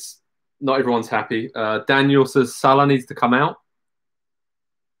comments, not everyone's happy. Daniel says Salah needs to come out.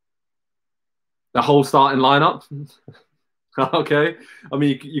 The whole starting lineup. Okay. I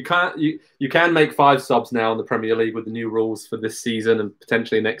mean, you can make 5 subs now in the Premier League with the new rules for this season and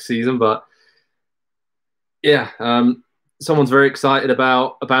potentially next season, but yeah, someone's very excited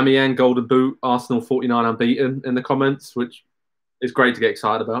about Aubameyang Golden Boot, Arsenal 49 unbeaten in the comments, which is great to get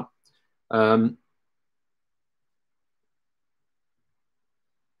excited about.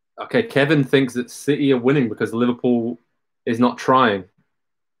 Okay, Kevin thinks that City are winning because Liverpool is not trying.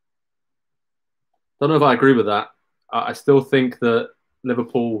 Don't know if I agree with that. I still think that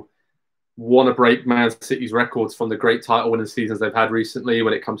Liverpool want to break Man City's records from the great title-winning seasons they've had recently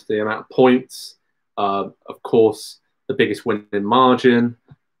when it comes to the amount of points. Of course, the biggest winning margin.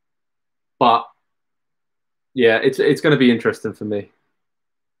 But yeah, it's going to be interesting for me.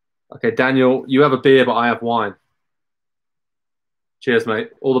 Okay, Daniel, you have a beer, but I have wine. Cheers,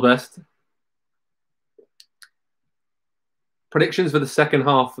 mate. All the best. Predictions for the second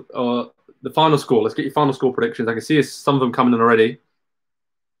half. The final score. Let's get your final score predictions. I can see some of them coming in already.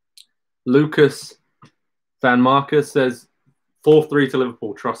 Lucas Van Marcus says 4-3 to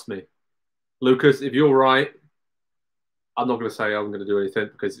Liverpool. Trust me. Lucas, if you're right, I'm not going to say I'm going to do anything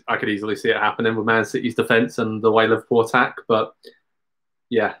because I could easily see it happening with Man City's defence and the way Liverpool attack. But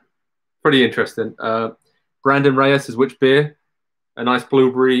yeah, pretty interesting. Brandon Reyes says which beer? A nice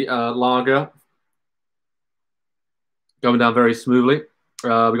blueberry lager. Going down very smoothly. We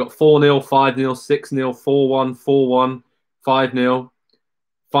got 4-0, 5-0, 6-0, 4-1, 4-1, 5-0,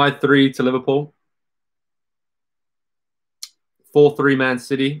 5-3 to Liverpool. 4-3 Man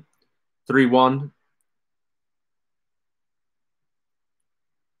City, 3-1.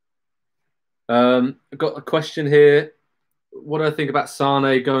 I've got a question here. What do I think about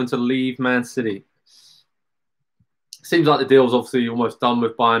Sane going to leave Man City? Seems like the deal's obviously almost done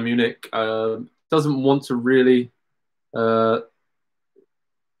with Bayern Munich. Doesn't want to really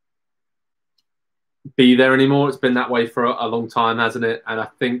be there anymore. It's been that way for a long time, hasn't it? And I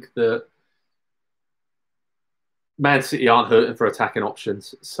think that Man City aren't hurting for attacking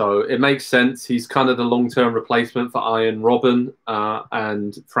options. So it makes sense. He's kind of the long-term replacement for Ian Robben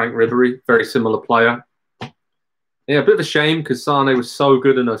and Frank Ribery. Very similar player. Yeah, a bit of a shame because Sane was so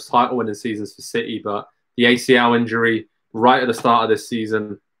good in those title-winning seasons for City, but the ACL injury right at the start of this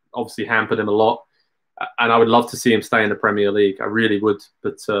season obviously hampered him a lot. And I would love to see him stay in the Premier League. I really would.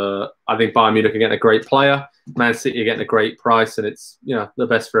 But I think Bayern Munich are getting a great player. Man City are getting a great price, and it's the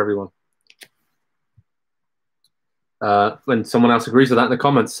best for everyone. When someone else agrees with that in the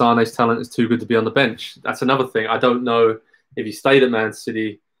comments, Sane's talent is too good to be on the bench. That's another thing. I don't know if he stayed at Man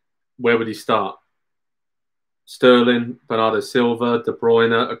City, where would he start? Sterling, Bernardo Silva, De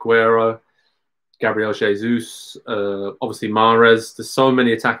Bruyne, Aguero, Gabriel Jesus, obviously Mahrez. There's so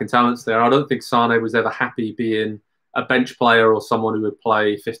many attacking talents there. I don't think Sane was ever happy being a bench player or someone who would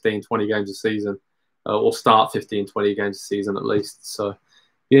play 15, 20 games a season or start 15, 20 games a season at least. So,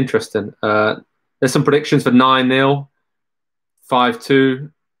 be interesting. There's some predictions for 9-0,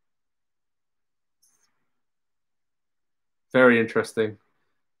 5-2. Very interesting.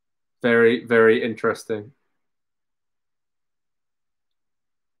 Very, very interesting.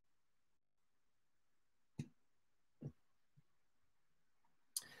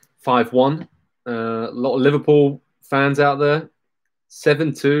 (5-1). A lot of Liverpool fans out there.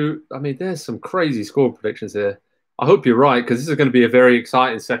 7-2. I mean, there's some crazy score predictions here. I hope you're right because this is going to be a very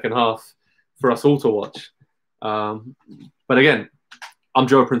exciting second half for us all to watch. But again, I'm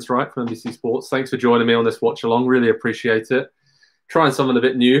Joe Prince-Wright from NBC Sports. Thanks for joining me on this watch along. Really appreciate it. trying something a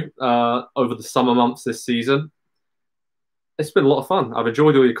bit new over the summer months this season. It's been a lot of fun. I've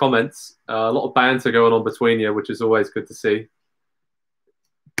enjoyed all your comments. A lot of banter going on between you, which is always good to see.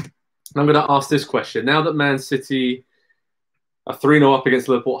 I'm going to ask this question. Now that Man City are 3-0 up against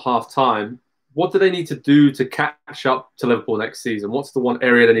Liverpool at half-time, what do they need to do to catch up to Liverpool next season? What's the one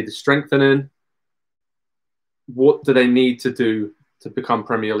area they need to strengthen in? What do they need to do to become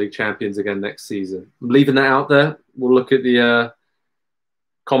Premier League champions again next season? I'm leaving that out there. We'll look at the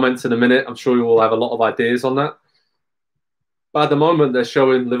comments in a minute. I'm sure you will have a lot of ideas on that. But at the moment, they're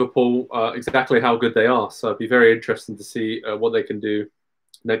showing Liverpool exactly how good they are. So it'd be very interesting to see what they can do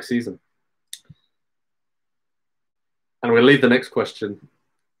next season. And we'll leave the next question.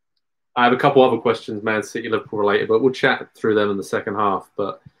 I have a couple other questions, Man City, Liverpool related, but we'll chat through them in the second half.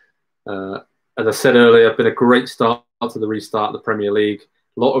 But as I said earlier, it's been a great start to the restart of the Premier League.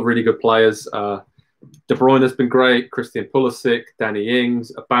 A lot of really good players. De Bruyne has been great. Christian Pulisic, Danny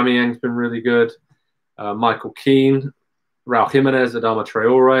Ings, Aubameyang's been really good. Michael Keane, Raul Jimenez, Adama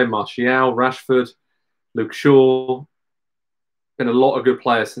Traore, Martial, Rashford, Luke Shaw. Been a lot of good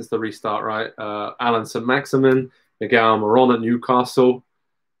players since the restart, right? Alan St-Maximin, Miguel Almiron at Newcastle.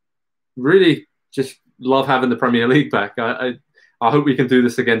 Really just love having the Premier League back. I hope we can do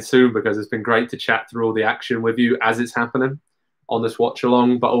this again soon because it's been great to chat through all the action with you as it's happening on this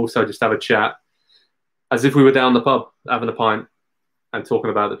watch-along, but also just have a chat as if we were down the pub having a pint and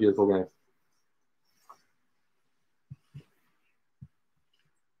talking about the beautiful game.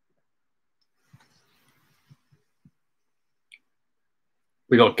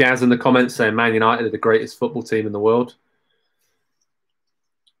 We got Gaz in the comments saying Man United are the greatest football team in the world.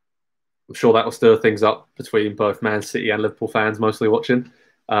 I'm sure that will stir things up between both Man City and Liverpool fans mostly watching.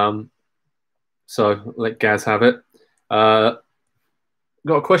 So let Gaz have it. Got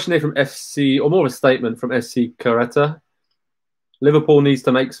a question here from FC, or more of a statement from FC Carreta. Liverpool needs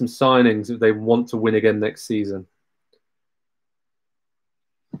to make some signings if they want to win again next season.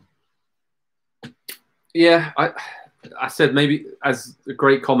 Yeah, I said maybe as a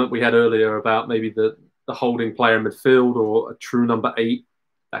great comment we had earlier about maybe the holding player in midfield or a true number 8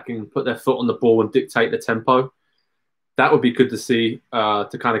 that can put their foot on the ball and dictate the tempo. That would be good to see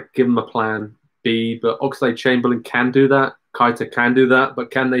to kind of give them a plan B. But Oxlade-Chamberlain can do that. Keita can do that. But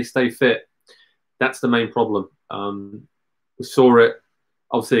can they stay fit? That's the main problem. We saw it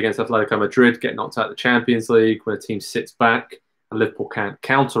obviously against Atletico Madrid, get knocked out of the Champions League when a team sits back and Liverpool can't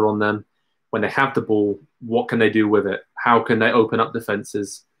counter on them. When they have the ball, what can they do with it? How can they open up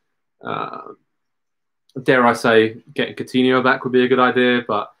defences? Dare I say, getting Coutinho back would be a good idea,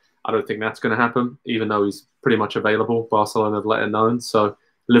 but I don't think that's going to happen, even though he's pretty much available. Barcelona have let it known. So,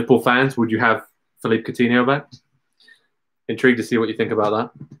 Liverpool fans, would you have Philippe Coutinho back? Intrigued to see what you think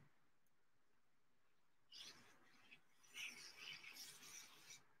about that.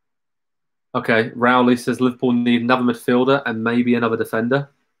 Okay, Rowley says Liverpool need another midfielder and maybe another defender.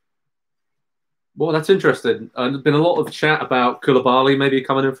 Well, that's interesting. There's been a lot of chat about Koulibaly maybe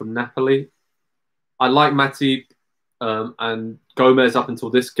coming in from Napoli. I like Matip and Gomez up until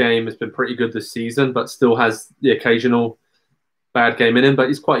this game has been pretty good this season, but still has the occasional bad game in him, but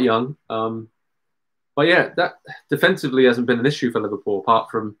he's quite young. But yeah, that defensively hasn't been an issue for Liverpool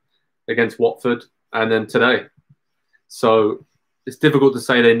apart from against Watford and then today. So it's difficult to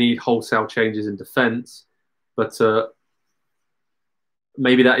say they need wholesale changes in defence, but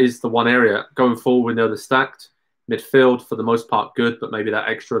maybe that is the one area. Going forward, we know they're stacked. Midfield, for the most part, good, but maybe that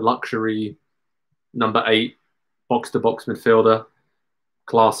extra luxury number 8, box-to-box midfielder,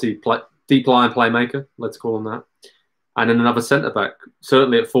 classy, deep line playmaker, let's call him that. And then another centre-back,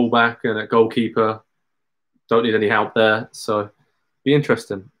 certainly at full-back and at goalkeeper. Don't need any help there, so be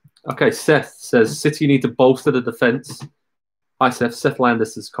interesting. Okay, Seth says, City need to bolster the defence. Hi, Seth. Seth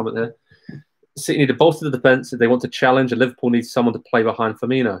Landis' comment there. City need to bolster the defence if they want to challenge, and Liverpool needs someone to play behind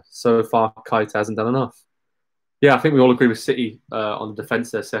Firmino. So far, Keita hasn't done enough. Yeah, I think we all agree with City on the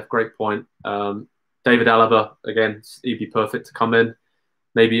defence there, Seth. Great point. David Alaba, again, he'd be perfect to come in.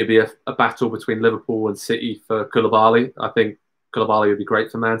 Maybe it'd be a battle between Liverpool and City for Koulibaly. I think Koulibaly would be great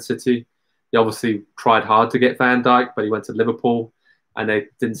for Man City. He obviously tried hard to get Van Dijk, but he went to Liverpool, and they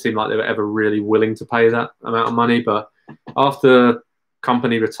didn't seem like they were ever really willing to pay that amount of money. But after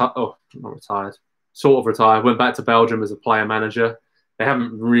Company retired, sort of retired, went back to Belgium as a player manager. They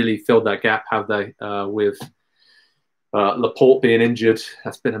haven't really filled that gap, have they, with Laporte being injured.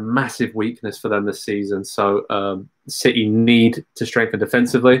 That's been a massive weakness for them this season. So City need to strengthen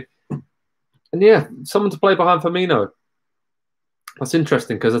defensively. And yeah, someone to play behind Firmino. That's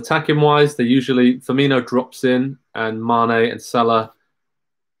interesting because attacking-wise, Firmino drops in and Mane and Salah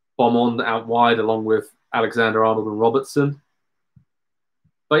bomb on out wide along with Alexander-Arnold and Robertson.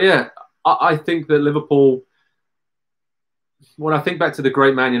 But yeah, I think that Liverpool, when I think back to the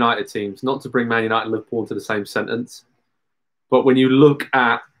great Man United teams, not to bring Man United and Liverpool into the same sentence, but when you look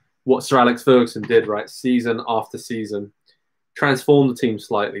at what Sir Alex Ferguson did, right, season after season, transformed the team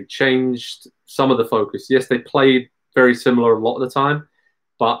slightly, changed some of the focus. Yes, they played very similar a lot of the time,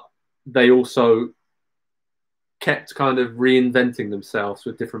 but they also kept kind of reinventing themselves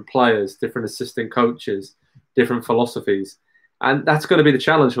with different players, different assistant coaches, different philosophies. And that's going to be the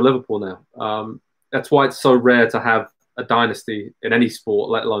challenge for Liverpool now. That's why it's so rare to have a dynasty in any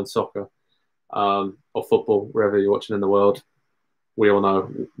sport, let alone soccer or football, wherever you're watching in the world. We all know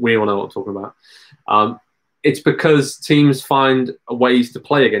what I'm talking about. It's because teams find ways to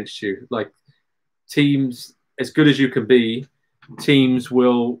play against you. Like teams, as good as you can be, teams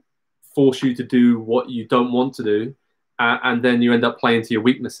will force you to do what you don't want to do, and then you end up playing to your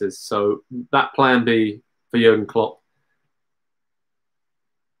weaknesses. So that plan B for Jurgen Klopp,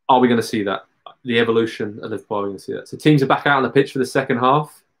 are we going to see that? The evolution of Liverpool, are we going to see that? So teams are back out on the pitch for the second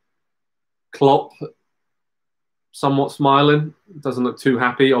half. Klopp somewhat smiling, doesn't look too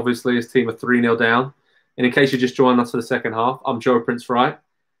happy. Obviously, his team are 3-0 down. And in case you just joined us for the second half, I'm Joe Prince-Wright.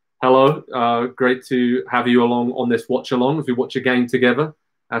 Hello, great to have you along on this watch-along as we watch a game together,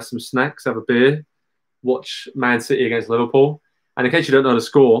 have some snacks, have a beer, watch Man City against Liverpool. And in case you don't know the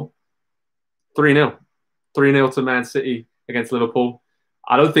score, 3-0. 3-0 to Man City against Liverpool.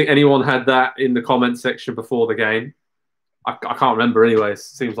 I don't think anyone had that in the comment section before the game. I can't remember anyway. It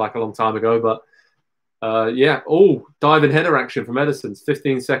seems like a long time ago, but yeah. Oh, diving header action from Ederson's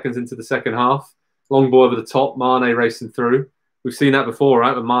 15 seconds into the second half. Long ball over the top, Mane racing through. We've seen that before,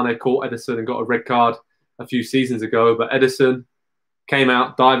 right? When Mane caught Ederson and got a red card a few seasons ago. But Ederson came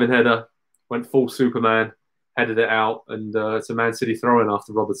out, diving header, went full Superman, headed it out. And it's a Man City throw-in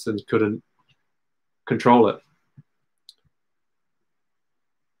after Robertson couldn't control it.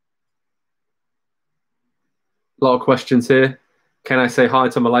 A lot of questions here. Can I say hi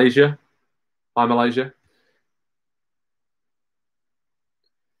to Malaysia? Hi, Malaysia.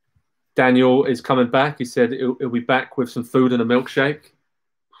 Daniel is coming back. He said he'll be back with some food and a milkshake.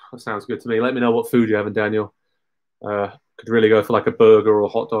 That sounds good to me. Let me know what food you're having, Daniel. Could really go for like a burger or a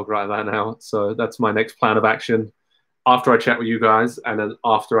hot dog right about now. So that's my next plan of action after I chat with you guys and then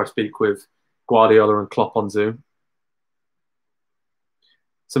after I speak with Guardiola and Klopp on Zoom.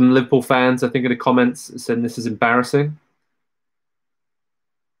 Some Liverpool fans, I think, in the comments said this is embarrassing.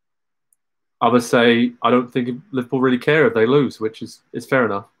 Others say, I don't think Liverpool really care if they lose, which is fair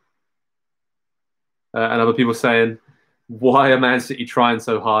enough. And other people saying, why are Man City trying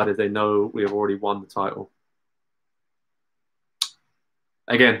so hard if they know we have already won the title?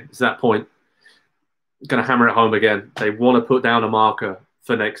 Again, it's that point. Going to hammer it home again. They want to put down a marker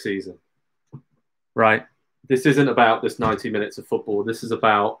for next season. Right? This isn't about this 90 minutes of football. This is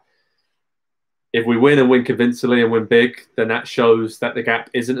about if we win and win convincingly and win big, then that shows that the gap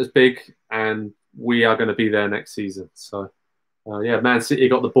isn't as big and we are going to be there next season. So, yeah, Man City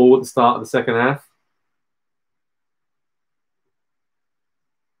got the ball at the start of the second half.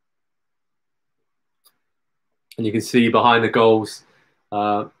 And you can see behind the goals,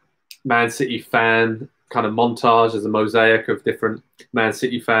 Man City fan kind of montage as a mosaic of different Man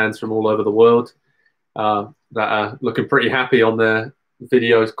City fans from all over the world that are looking pretty happy on their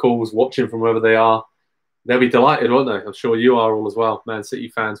videos, calls, watching from wherever they are. They'll be delighted, won't they? I'm sure you are all as well, Man City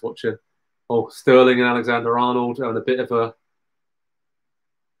fans watching. Oh, Sterling and Alexander-Arnold having a bit of a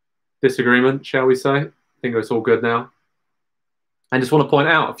disagreement, shall we say. I think it's all good now. And just want to point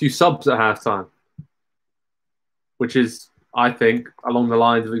out a few subs at halftime, which is, I think, along the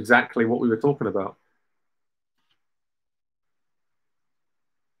lines of exactly what we were talking about.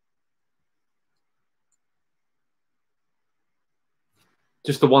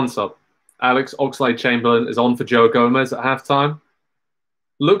 Just the one sub. Alex Oxlade-Chamberlain is on for Joe Gomez at halftime.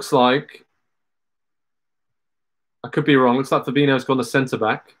 Looks like, I could be wrong, looks like Fabinho's gone to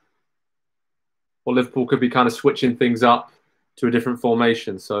centre-back. Or Liverpool could be kind of switching things up to a different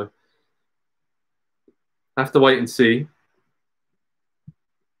formation. So, have to wait and see.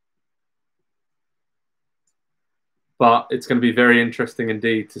 But it's going to be very interesting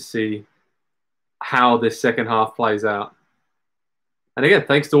indeed to see how this second half plays out. And again,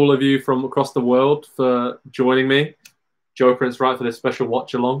 thanks to all of you from across the world for joining me, Joe Prince-Wright, for this special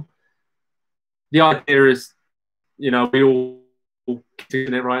watch-along. The idea is, you know, we all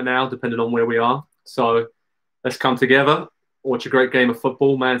doing it right now, depending on where we are. So let's come together, watch a great game of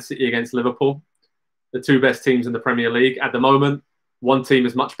football, Man City against Liverpool, the two best teams in the Premier League. At the moment, one team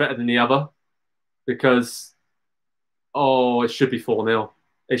is much better than the other because, it should be 4-0.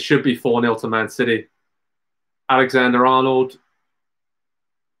 It should be 4-0 to Man City. Alexander-Arnold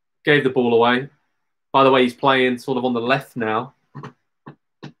gave the ball away. By the way, he's playing sort of on the left now.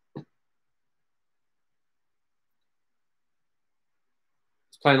 He's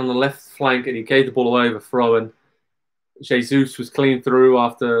playing on the left flank, and he gave the ball away with a throw. And Jesus was clean through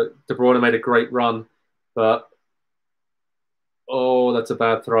after De Bruyne made a great run. But, oh, that's a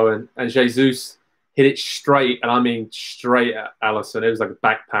bad throw in. And Jesus hit it straight, and I mean straight at Alisson. It was like a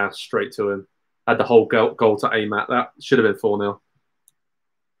back pass straight to him. Had the whole goal to aim at. That should have been 4-0.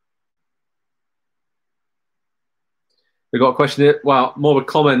 We got a question here. Well, more of a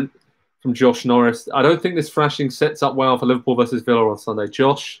comment from Josh Norris. I don't think this thrashing sets up well for Liverpool versus Villa on Sunday.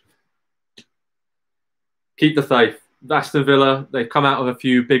 Josh, keep the faith. Aston Villa, they've come out with a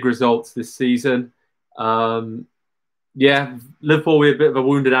few big results this season. Yeah, Liverpool will be a bit of a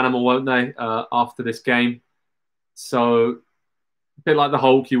wounded animal, won't they, after this game? So, a bit like the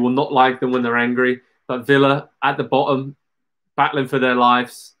Hulk, you will not like them when they're angry. But Villa, at the bottom, battling for their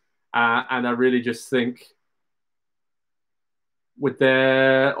lives. And I really just think with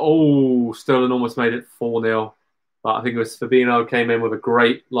their... Oh, Sterling almost made it 4-0. But I think it was Fabinho came in with a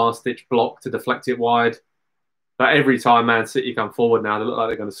great last-ditch block to deflect it wide. But every time Man City come forward now, they look like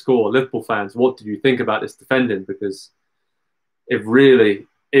they're going to score. Liverpool fans, what do you think about this defending? Because it really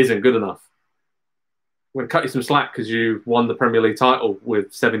isn't good enough. I'm going to cut you some slack because you won the Premier League title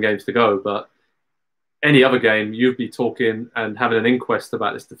with 7 games to go. But any other game, you'd be talking and having an inquest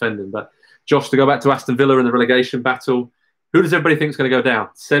about this defending. But Josh, to go back to Aston Villa in the relegation battle, who does everybody think is going to go down?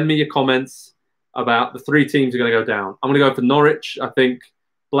 Send me your comments about the 3 teams who are going to go down. I'm going to go for Norwich. I think,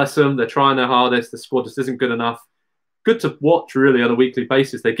 bless them, they're trying their hardest. The squad just isn't good enough. Good to watch, really, on a weekly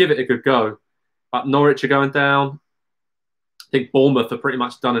basis. They give it a good go. But Norwich are going down. I think Bournemouth are pretty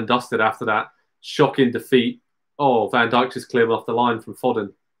much done and dusted after that shocking defeat. Oh, Van Dijk just cleared off the line from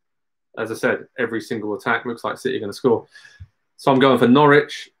Foden. As I said, every single attack looks like City are going to score. So I'm going for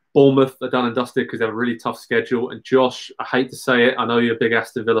Norwich. Bournemouth are done and dusted because they have a really tough schedule. And Josh, I hate to say it, I know you're a big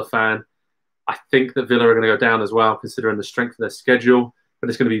Aston Villa fan. I think that Villa are going to go down as well, considering the strength of their schedule. But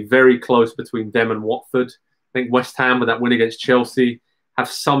it's going to be very close between them and Watford. I think West Ham, with that win against Chelsea, have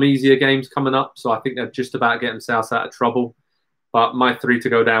some easier games coming up. So I think they're just about getting themselves out of trouble. But my 3 to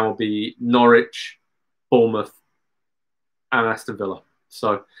go down will be Norwich, Bournemouth, and Aston Villa.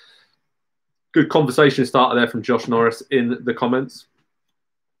 So good conversation starter there from Josh Norris in the comments.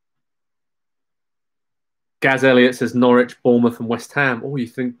 Gaz Elliott says Norwich, Bournemouth, and West Ham. Oh, you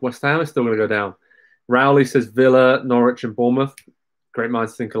think West Ham is still going to go down? Rowley says Villa, Norwich, and Bournemouth. Great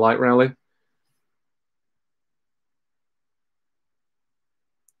minds think alike, Rowley.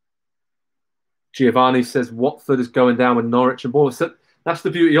 Giovanni says Watford is going down with Norwich and Bournemouth. So that's the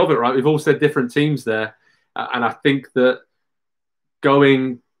beauty of it, right? We've all said different teams there. And I think that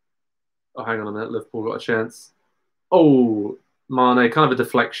going... Oh, hang on a minute. Liverpool got a chance. Oh, Mane, kind of a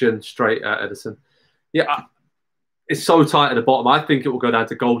deflection straight at Edison. Yeah, it's so tight at the bottom. I think it will go down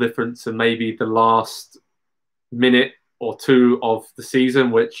to goal difference and maybe the last minute or 2 of the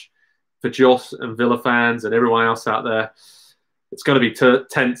season, which for Josh and Villa fans and everyone else out there, it's going to be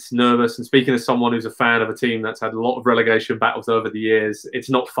tense, nervous. And speaking as someone who's a fan of a team that's had a lot of relegation battles over the years, it's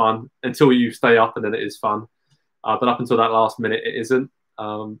not fun until you stay up, and then it is fun. But up until that last minute, it isn't.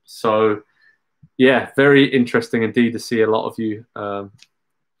 So, yeah, very interesting indeed to see a lot of you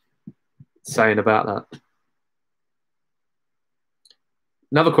saying about that.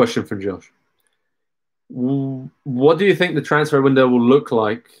 Another question from Josh. What do you think the transfer window will look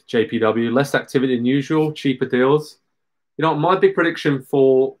like, JPW? Less activity than usual, cheaper deals? You know, my big prediction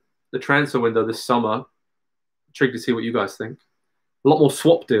for the transfer window this summer, intrigued to see what you guys think. A lot more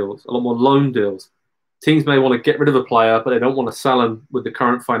swap deals, a lot more loan deals. Teams may want to get rid of a player, but they don't want to sell him with the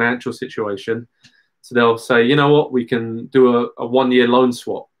current financial situation. So they'll say, you know what, we can do a 1-year loan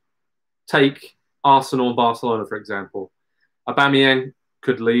swap. Take Arsenal and Barcelona, for example. Aubameyang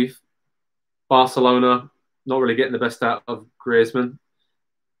could leave. Barcelona, not really getting the best out of Griezmann.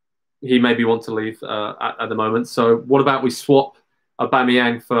 He maybe want to leave at the moment. So what about we swap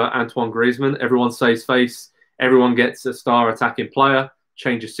Aubameyang for Antoine Griezmann? Everyone saves face. Everyone gets a star attacking player.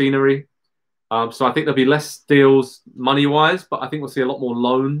 Change of scenery. So I think there'll be less deals money-wise, but I think we'll see a lot more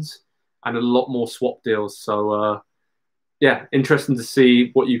loans and a lot more swap deals. So, yeah, interesting to see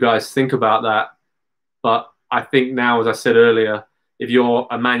what you guys think about that. But I think now, as I said earlier, if you're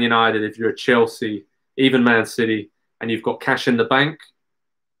a Man United, if you're a Chelsea, even Man City, and you've got cash in the bank,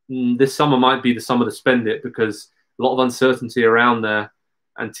 this summer might be the summer to spend it, because a lot of uncertainty around there,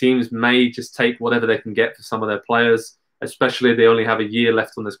 and teams may just take whatever they can get for some of their players, especially if they only have a year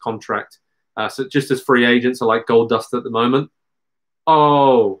left on this contract. So just as free agents are like gold dust at the moment.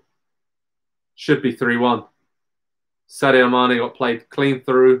 Oh, should be 3-1. Sadio Mane got played clean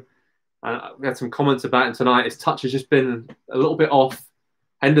through. And we had some comments about him tonight. His touch has just been a little bit off.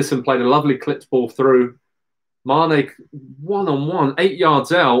 Henderson played a lovely clipped ball through. Mane one-on-one, 8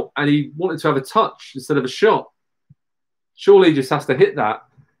 yards out, and he wanted to have a touch instead of a shot. Surely he just has to hit that.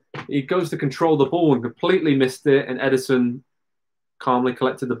 He goes to control the ball and completely missed it, and Ederson calmly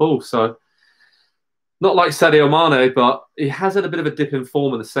collected the ball. So, not like Sadio Mane, but he has had a bit of a dip in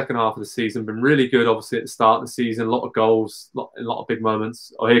form in the second half of the season. Been really good, obviously, at the start of the season. A lot of goals, a lot of big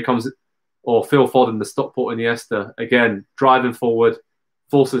moments. Oh, here comes Phil Foden, the Stockport Iniesta. Again, driving forward,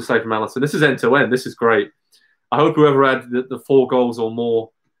 forces a save from Alisson. This is end-to-end. This is great. I hope whoever had the 4 goals or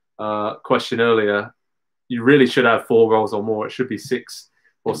more question earlier, you really should have 4 goals or more. It should be 6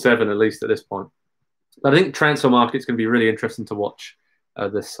 or 7 at least at this point. But I think transfer market's going to be really interesting to watch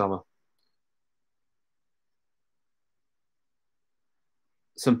this summer.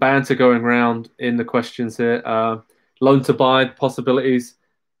 Some banter going around in the questions here. Loan to buy possibilities.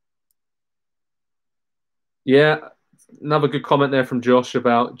 Yeah, another good comment there from Josh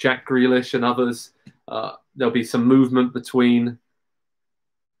about Jack Grealish and others. There'll be some movement between.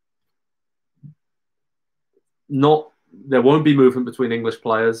 There won't be movement between English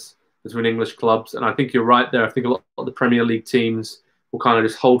players, between English clubs, and I think you're right there. I think a lot of the Premier League teams will kind of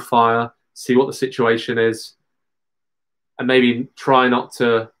just hold fire, see what the situation is, and maybe try not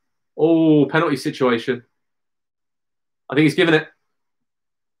to. Oh, penalty situation. I think he's given it.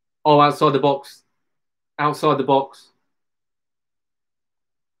 Oh, outside the box. Outside the box.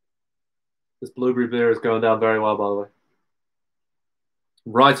 This blueberry beer is going down very well, by the way.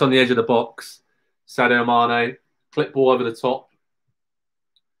 Right on the edge of the box. Sadio Mane, clip ball over the top.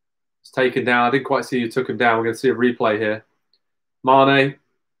 It's taken down. I didn't quite see who took him down. We're going to see a replay here. Mane.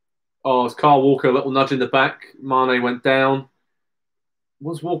 Oh, it's Kyle Walker, a little nudge in the back. Mane went down.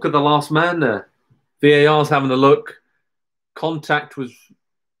 Was Walker the last man there? VAR's having a look. Contact was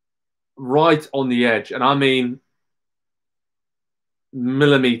right on the edge. And I mean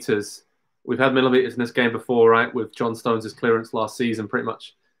millimetres. We've had millimetres in this game before, right? With John Stones' clearance last season, pretty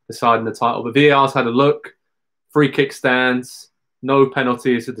much deciding the title. But VAR's had a look. Free kick stands. No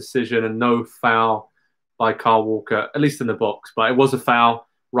penalty is a decision and no foul by Kyle Walker, at least in the box. But it was a foul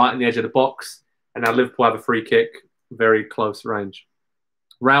right on the edge of the box. And now Liverpool have a free kick, very close range.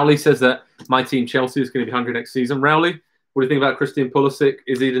 Rowley says that my team, Chelsea, is going to be hungry next season. Rowley, what do you think about Christian Pulisic?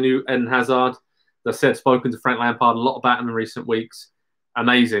 Is he the new Eden Hazard? As I said, spoken to Frank Lampard a lot about him in recent weeks.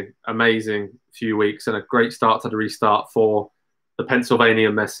 Amazing few weeks and a great start to the restart for the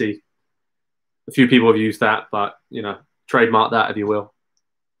Pennsylvania Messi. A few people have used that, but, you know, trademark that if you will.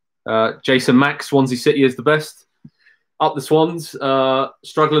 Jason Mack, Swansea City is the best. Up the Swans,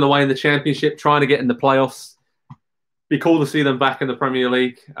 struggling away in the Championship, trying to get in the playoffs. Be cool to see them back in the Premier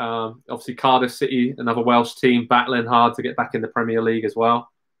League. Obviously, Cardiff City, another Welsh team, battling hard to get back in the Premier League as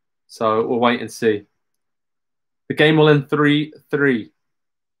well. So we'll wait and see. The game will end 3-3.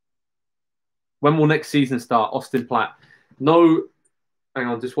 When will next season start? Austin Platt. No, hang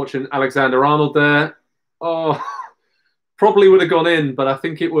on, just watching Alexander-Arnold there. Oh, probably would have gone in, but I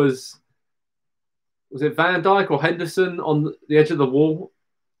think it was it Van Dijk or Henderson on the edge of the wall?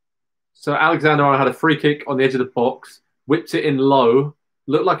 So Alexander-Arnold had a free kick on the edge of the box, whipped it in low,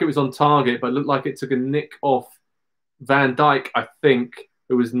 looked like it was on target, but looked like it took a nick off Van Dijk, I think,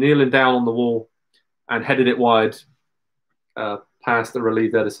 who was kneeling down on the wall and headed it wide past the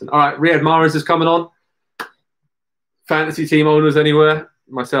relieved Ederson. All right, Riyad Mahrez is coming on. Fantasy team owners anywhere,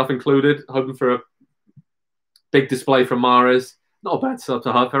 myself included, hoping for a big display from Mahrez. Not a bad sub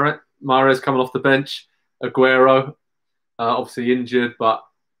to have, right? Mahrez coming off the bench. Aguero, obviously injured, but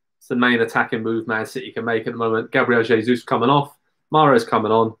it's the main attacking move Man City can make at the moment. Gabriel Jesus coming off. Mahrez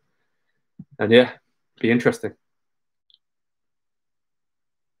coming on. And yeah, be interesting.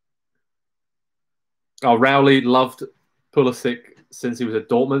 Oh, Rowley loved Pulisic since he was at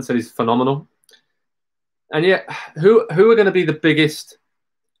Dortmund, said he's phenomenal. And yeah, who are going to be the biggest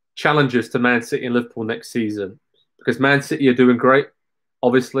challengers to Man City and Liverpool next season? Because Man City are doing great,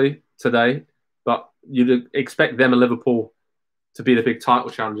 obviously, today, but you'd expect them and Liverpool to be the big title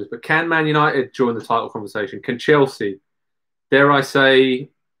challengers. But can Man United join the title conversation? Can Chelsea? Dare I say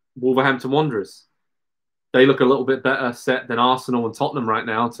Wolverhampton Wanderers? They look a little bit better set than Arsenal and Tottenham right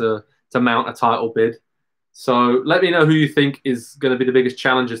now to mount a title bid. So let me know who you think is going to be the biggest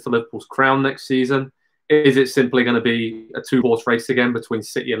challengers to Liverpool's crown next season. Is it simply going to be a two-horse race again between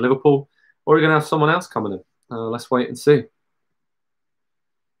City and Liverpool? Or are we going to have someone else coming in? Let's wait and see.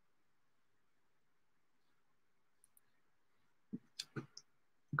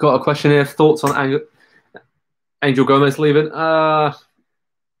 Got a question here. Thoughts on Angel Gomez leaving?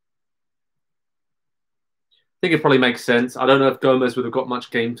 think it probably makes sense. I don't know if Gomez would have got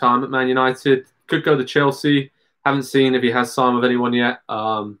much game time at Man United. Could go to Chelsea. Haven't seen if he has signed with anyone yet.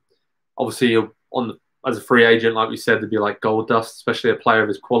 Obviously, as a free agent, like we said, there'd be like gold dust, especially a player of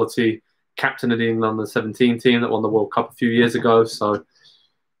his quality. Captain of the England under-17 team that won the World Cup a few years ago. So,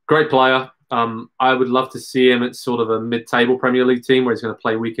 great player. I would love to see him at sort of a mid-table Premier League team where he's going to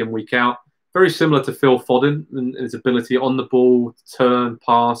play week in, week out. Very similar to Phil Foden in his ability on the ball, turn,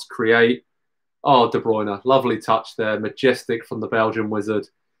 pass, create. Oh, De Bruyne, lovely touch there, majestic from the Belgian wizard.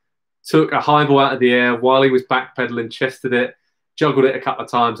 Took a high ball out of the air while he was backpedaling, chested it, juggled it a couple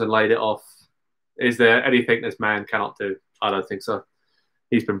of times and laid it off. Is there anything this man cannot do? I don't think so.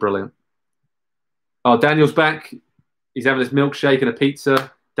 He's been brilliant. Oh, Daniel's back. He's having his milkshake and a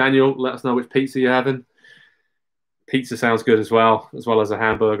pizza. Daniel, let us know which pizza you're having. Pizza sounds good as well as a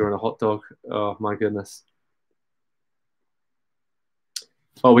hamburger and a hot dog. Oh, my goodness.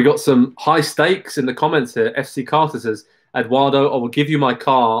 Oh, we got some high stakes in the comments here. FC Carter says, Eduardo, I will give you my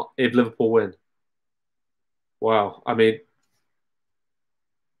car if Liverpool win. Wow. I mean,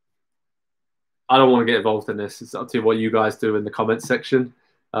 I don't want to get involved in this. It's up to what you guys do in the comments section.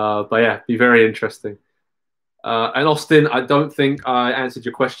 But yeah, be very interesting. And Austin, I don't think I answered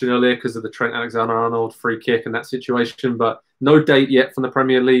your question earlier because of the Trent Alexander-Arnold free kick and that situation, but no date yet from the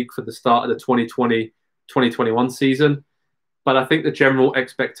Premier League for the start of the 2020-2021 season. But I think the general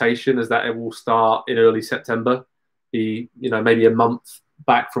expectation is that it will start in early September, maybe a month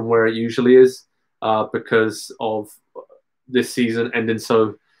back from where it usually is, because of this season ending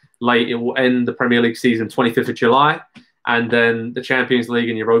so late. It will end the Premier League season 25th of July. And then the Champions League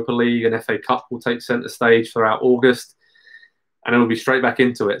and Europa League and FA Cup will take centre stage throughout August. And it will be straight back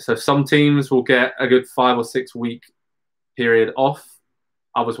into it. So some teams will get a good 5 or 6 week period off.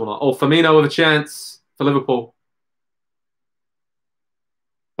 Others will not. Oh, Firmino with a chance for Liverpool.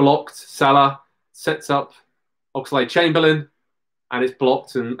 Blocked. Salah sets up Oxlade-Chamberlain. And it's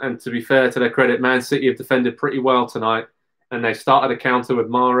blocked. And to be fair to their credit, Man City have defended pretty well tonight. And they started a counter with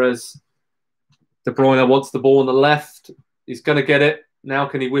Mahrez. De Bruyne wants the ball on the left. He's going to get it. Now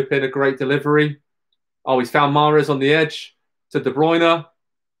can he whip in a great delivery? Oh, he's found Mahrez on the edge to De Bruyne,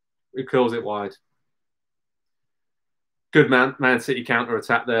 who curls it wide. Good Man City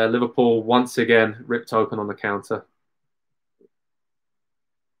counter-attack there. Liverpool once again ripped open on the counter.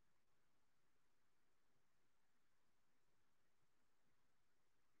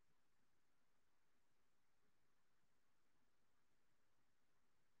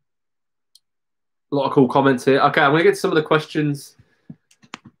 A lot of cool comments here. Okay, I'm going to get to some of the questions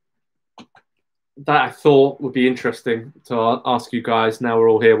that I thought would be interesting to ask you guys. Now we're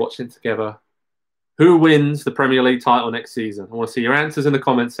all here watching together. Who wins the Premier League title next season? I want to see your answers in the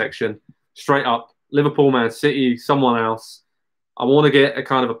comment section. Straight up, Liverpool, Man City, someone else. I want to get a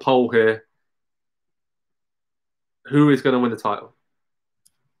kind of a poll here. Who is going to win the title?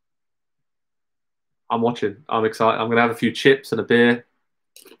 I'm watching. I'm excited. I'm going to have a few chips and a beer.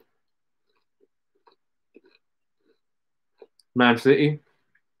 Man City.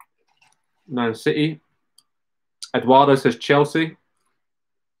 Man City. Eduardo says Chelsea.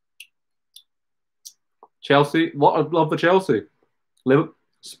 Chelsea. What a love for Chelsea. Liverpool.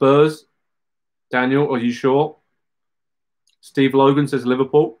 Spurs. Daniel, are you sure? Steve Logan says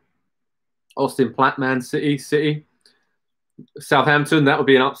Liverpool. Austin Platt, Man City. City. Southampton, that would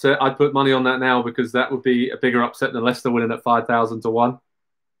be an upset. I'd put money on that now because that would be a bigger upset than Leicester winning at 5,000 to 1.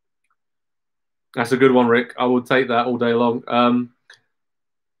 That's a good one, Rick. I would take that all day long.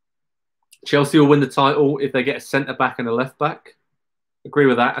 Chelsea will win the title if they get a centre-back and a left-back. Agree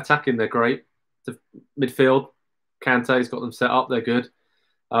with that. Attacking, they're great. The midfield, Kante's got them set up. They're good.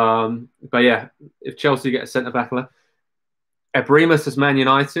 But yeah, if Chelsea get a centre-back left. Ebrima says Man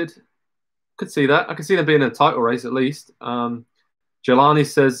United. Could see that. I could see them being in a title race at least. Jelani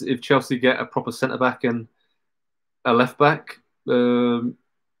says if Chelsea get a proper centre-back and a left-back.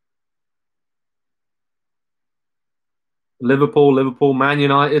 Liverpool, Man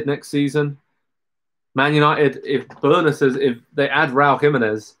United next season. Man United, if Berner says if they add Raul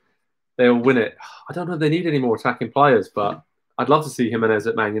Jimenez, they'll win it. I don't know if they need any more attacking players, but I'd love to see Jimenez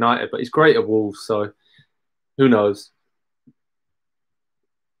at Man United, but he's great at Wolves, so who knows?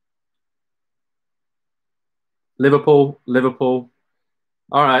 Liverpool.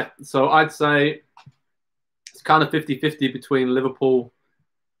 All right, so I'd say it's kind of 50-50 between Liverpool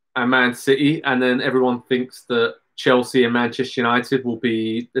and Man City, and then everyone thinks that Chelsea and Manchester United will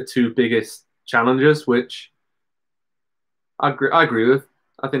be the two biggest challengers, which I agree with.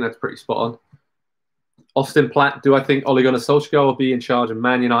 I think that's pretty spot on. Austin Platt, do I think Ole Gunnar Solskjaer will be in charge of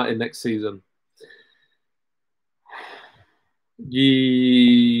Man United next season?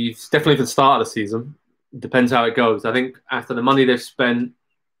 It's definitely for the start of the season. Depends how it goes. I think after the money they've spent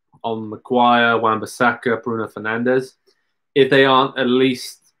on Maguire, Wan-Bissaka, Bruno Fernandes, if they aren't at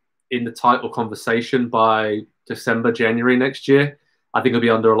least in the title conversation by December, January next year, I think he'll be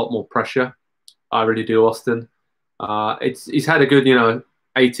under a lot more pressure. I really do, Austin. He's had a good,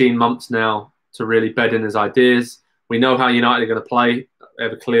 18 months now to really bed in his ideas. We know how United are going to play. They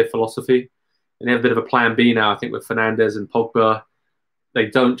have a clear philosophy. And they have a bit of a plan B now, I think, with Fernandes and Pogba. They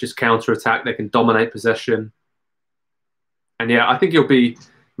don't just counter-attack. They can dominate possession. And, yeah, I think he'll be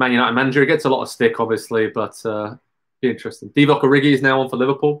Man United manager. He gets a lot of stick, obviously, but be interesting. Divock Origi is now on for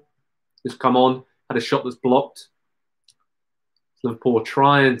Liverpool. Just come on, had a shot that's blocked. Liverpool are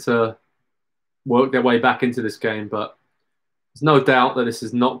trying to work their way back into this game, but there's no doubt that this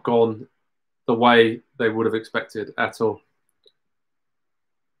has not gone the way they would have expected at all.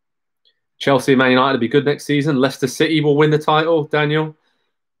 Chelsea, Man United will be good next season. Leicester City will win the title. Daniel,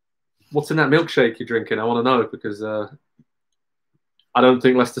 what's in that milkshake you're drinking? I want to know, because I don't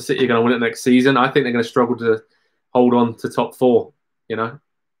think Leicester City are going to win it next season. I think they're going to struggle to hold on to top four,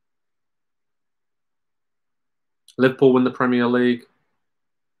 Liverpool win the Premier League.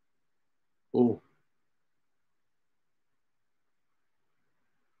 Ooh.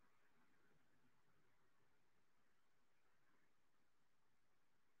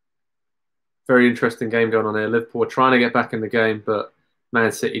 Very interesting game going on here. Liverpool are trying to get back in the game, but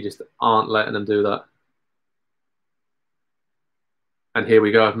Man City just aren't letting them do that. And here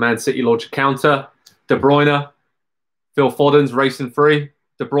we go. Man City launch a counter. De Bruyne. Phil Foden's racing free.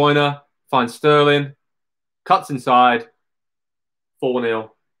 De Bruyne finds Sterling. Cuts inside. 4-0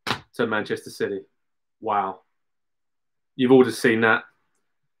 to Manchester City. Wow. You've all just seen that.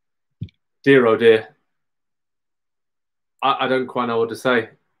 Dear, oh dear. I don't quite know what to say.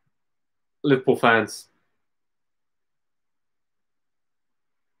 Liverpool fans,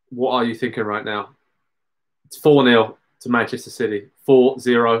 what are you thinking right now? It's 4-0 to Manchester City.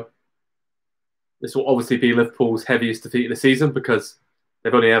 4-0. This will obviously be Liverpool's heaviest defeat of the season, because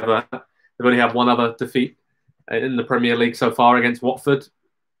they've only had one other defeat in the Premier League so far, against Watford.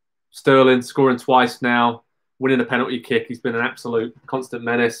 Sterling scoring twice now, winning a penalty kick. He's been an absolute constant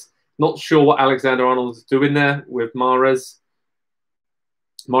menace. Not sure what Alexander-Arnold is doing there with Mahrez.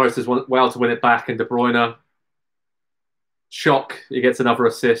 Mahrez does well to win it back, and De Bruyne, shock, he gets another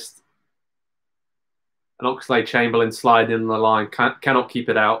assist. And Oxlade-Chamberlain sliding in the line, cannot keep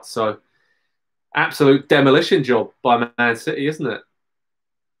it out. So, absolute demolition job by Man City, isn't it?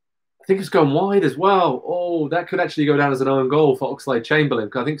 I think it's gone wide as well. Oh, that could actually go down as an own goal for Oxlade-Chamberlain,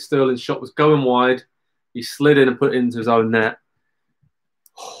 because I think Sterling's shot was going wide. He slid in and put it into his own net.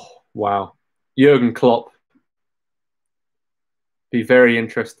 Oh, wow. Jurgen Klopp. Be very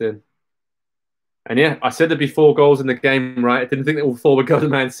interesting. And yeah, I said there'd be 4 goals in the game, right? I didn't think that all 4 would go to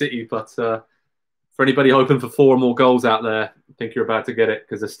Man City, but for anybody hoping for 4 or more goals out there, I think you're about to get it,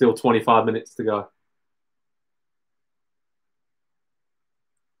 because there's still 25 minutes to go.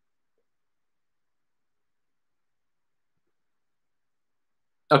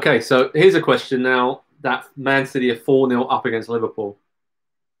 Okay, so here's a question now that Man City are 4-0 up against Liverpool.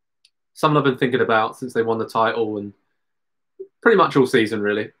 Something I've been thinking about since they won the title and pretty much all season,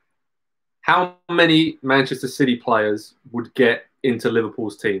 really. How many Manchester City players would get into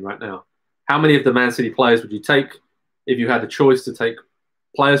Liverpool's team right now? How many of the Man City players would you take if you had the choice to take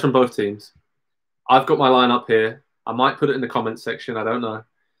players from both teams? I've got my lineup here. I might put it in the comments section. I don't know.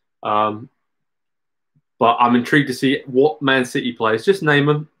 But I'm intrigued to see what Man City players. Just name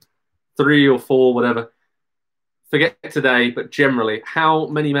them. 3 or 4, whatever. Forget today, but generally, how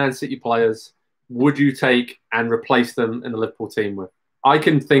many Man City players would you take and replace them in the Liverpool team with? I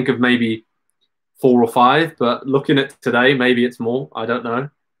can think of maybe 4 or 5, but looking at today, maybe it's more. I don't know.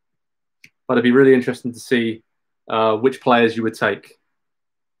 But it'd be really interesting to see which players you would take.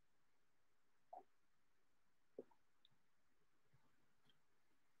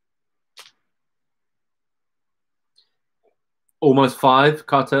 Almost 5,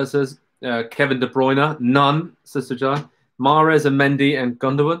 Carter says. Kevin De Bruyne, none, says Sajai. Mahrez and Mendy and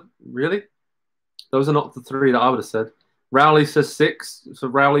Gundogan. Really? Those are not the 3 that I would have said. Rowley says 6. So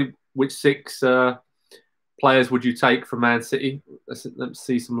Rowley, which 6 players would you take from Man City? Let's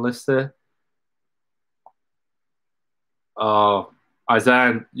see some lists there. Oh,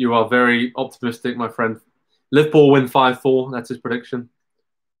 Izan, you are very optimistic, my friend. Liverpool win 5-4. That's his prediction.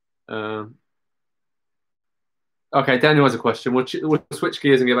 Okay, Daniel has a question. We'll switch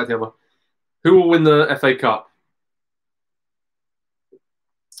gears and get back to the other. Who will win the FA Cup?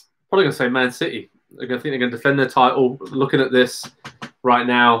 Probably going to say Man City. I think they're going to defend their title. Looking at this right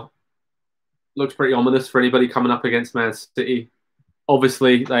now, looks pretty ominous for anybody coming up against Man City.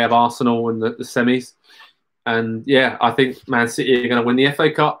 Obviously, they have Arsenal in the semis. And yeah, I think Man City are going to win the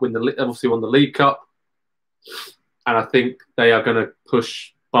FA Cup, obviously won the League Cup. And I think they are going to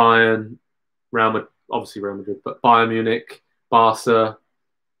push Bayern, obviously Real Madrid, but Bayern Munich, Barca,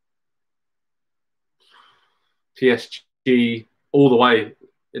 PSG, all the way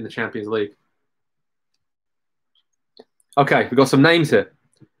in the Champions League. Okay, we've got some names here.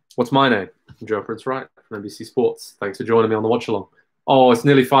 What's my name? I'm Joe Prince-Wright from NBC Sports. Thanks for joining me on the Watchalong. Oh, it's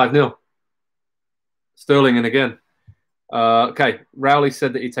nearly 5-0. Sterling in again. Okay, Rowley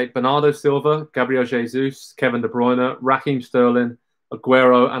said that he'd take Bernardo Silva, Gabriel Jesus, Kevin De Bruyne, Raheem Sterling,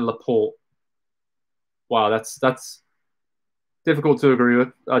 Aguero, and Laporte. Wow, that's difficult to agree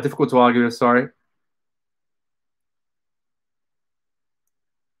with. Difficult to argue with. Sorry.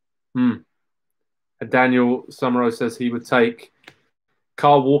 And Daniel Summerall says he would take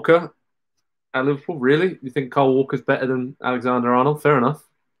Kyle Walker at Liverpool. Really? You think Kyle Walker's better than Alexander-Arnold? Fair enough.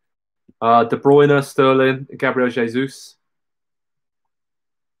 De Bruyne, Sterling, Gabriel Jesus.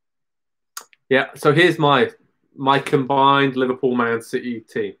 Yeah, so here's my combined Liverpool-Man City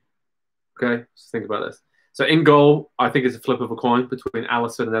team. Okay, just think about this. So in goal, I think it's a flip of a coin between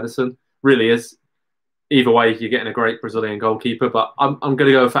Alisson and Ederson. Really is. Either way, you're getting a great Brazilian goalkeeper, but I'm going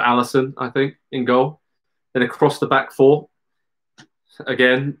to go for Alisson, I think, in goal. Then across the back four,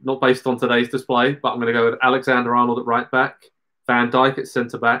 again, not based on today's display, but I'm going to go with Alexander-Arnold at right back, Van Dijk at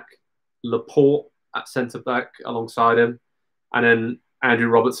centre-back, Laporte at centre-back alongside him, and then Andrew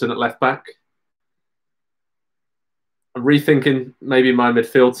Robertson at left-back. I'm rethinking maybe my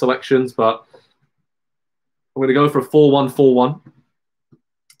midfield selections, but I'm going to go for a 4-1-4-1.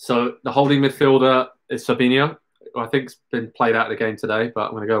 So the holding midfielder is Fabinho, who I think's been played out of the game today, but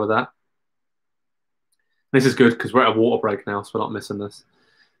I'm going to go with that. This is good because we're at a water break now, so we're not missing this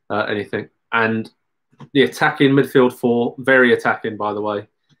anything. And the attacking midfield four, very attacking, by the way. I'm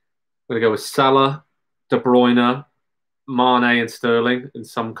going to go with Salah, De Bruyne, Mane, and Sterling in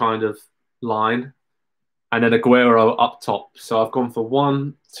some kind of line. And then Aguero up top. So I've gone for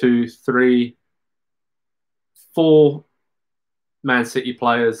 1, 2, 3, 4 Man City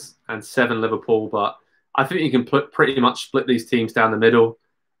players and 7 Liverpool. But I think you can pretty much split these teams down the middle.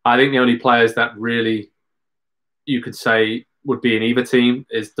 I think the only players that really you could say would be in either team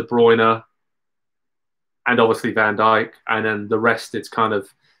is De Bruyne and obviously Van Dijk. And then the rest, it's kind of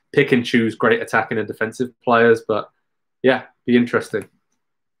pick and choose great attacking and defensive players. But yeah, be interesting.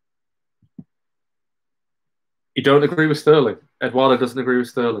 You don't agree with Sterling. Eduardo doesn't agree with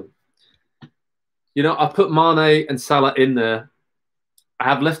Sterling. You know, I put Mane and Salah in there. I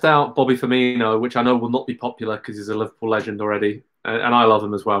have left out Bobby Firmino, which I know will not be popular because he's a Liverpool legend already. And I love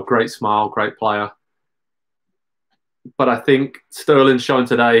him as well. Great smile, great player. But I think Sterling's shown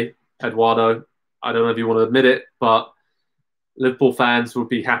today, Eduardo, I don't know if you want to admit it, but Liverpool fans would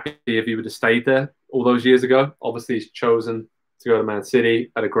be happy if he would have stayed there all those years ago. Obviously, he's chosen to go to Man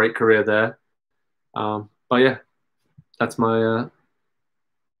City, had a great career there. But yeah, that's my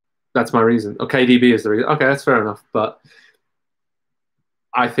reason. KDB is the reason. Okay, that's fair enough. But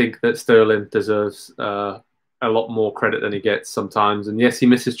I think that Sterling deserves a lot more credit than he gets sometimes. And yes, he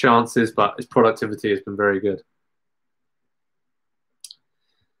misses chances, but his productivity has been very good.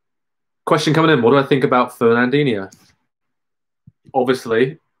 Question coming in. What do I think about Fernandinho?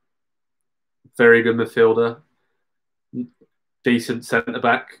 Obviously, very good midfielder, decent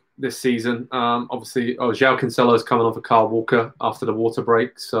centre-back this season. Obviously, João Cancelo is coming off of Kyle Walker after the water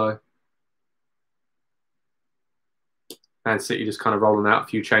break. So, Man City just kind of rolling out a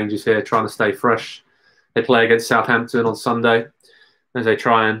few changes here, trying to stay fresh. They play against Southampton on Sunday as they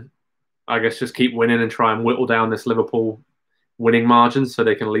try and, I guess, just keep winning and try and whittle down this Liverpool winning margin so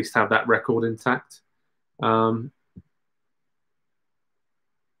they can at least have that record intact. Yeah,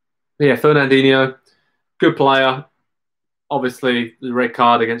 Fernandinho, good player. Obviously, the red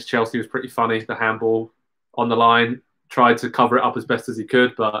card against Chelsea was pretty funny. The handball on the line, tried to cover it up as best as he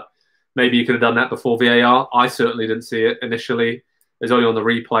could, but maybe he could have done that before VAR. I certainly didn't see it initially. It was only on the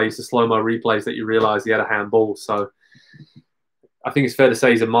replays, the slow-mo replays, that you realise he had a handball. So I think it's fair to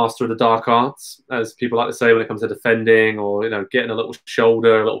say he's a master of the dark arts, as people like to say when it comes to defending or, you know, getting a little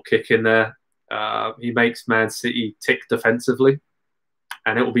shoulder, a little kick in there. He makes Man City tick defensively,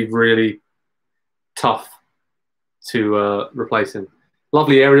 and it will be really tough to replace him.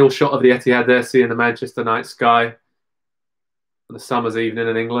 Lovely aerial shot of the Etihad there, seeing the Manchester night sky on a summer's evening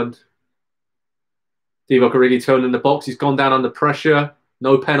in England. Divock Origi turned in the box. He's gone down under pressure.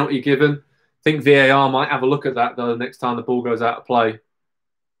 No penalty given. I think VAR might have a look at that, though, next time the ball goes out of play.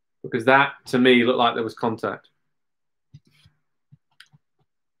 Because that, to me, looked like there was contact.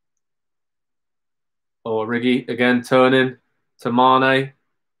 Oh, Origi, again, turning. to Mane.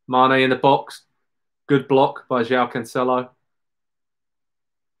 Mane in the box. Good block by João Cancelo.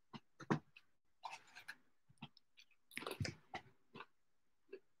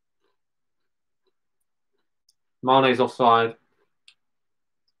 Mane's offside.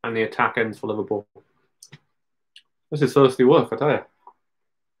 And the attack ends for Liverpool. This is thirsty work, I tell you.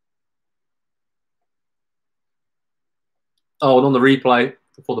 Oh, and on the replay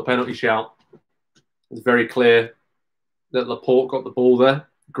for the penalty shout, it's very clear that Laporte got the ball there.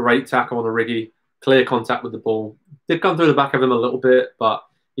 Great tackle on Origi. Clear contact with the ball. Did come through the back of him a little bit, but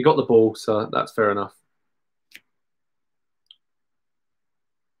he got the ball, so that's fair enough.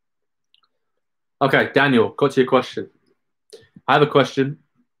 Okay, Daniel, got to your question. I have a question.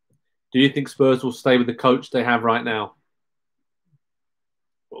 Do you think Spurs will stay with the coach they have right now?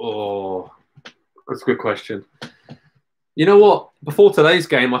 Oh, that's a good question. You know what? Before today's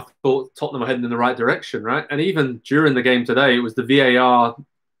game, I thought Tottenham were heading in the right direction, right? And even during the game today, it was the VAR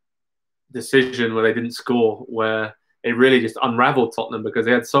decision where they didn't score, where it really just unraveled Tottenham because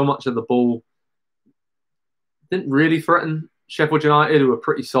they had so much of the ball. Didn't really threaten Sheffield United, who were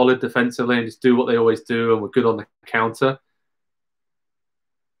pretty solid defensively and just do what they always do and were good on the counter.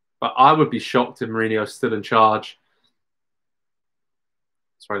 But I would be shocked if Mourinho's still in charge.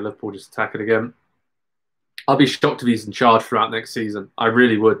 Sorry, Liverpool just attack it again. I'd be shocked if he's in charge throughout next season. I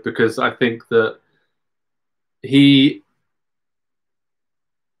really would, because I think that he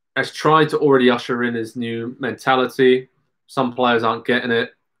has tried to already usher in his new mentality. Some players aren't getting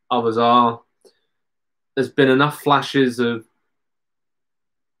it, others are. There's been enough flashes of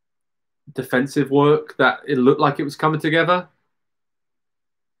defensive work that it looked like it was coming together.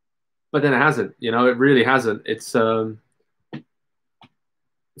 But then it hasn't, you know, it really hasn't. It's, for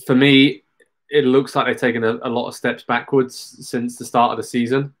me, it looks like they've taken a lot of steps backwards since the start of the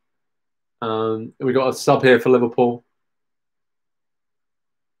season. We got a sub here for Liverpool.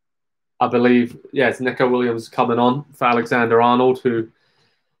 I believe, yeah, it's Neco Williams coming on for Alexander-Arnold, who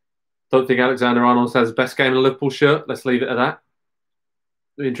don't think Alexander-Arnold has the best game in a Liverpool shirt. Let's leave it at that.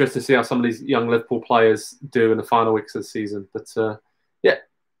 It'll be interesting to see how some of these young Liverpool players do in the final weeks of the season. But, yeah,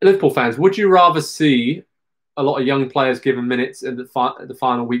 Liverpool fans, would you rather see a lot of young players given minutes in the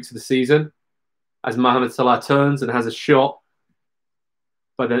final weeks of the season as Mohamed Salah turns and has a shot,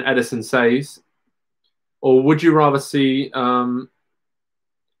 but then Ederson saves? Or would you rather see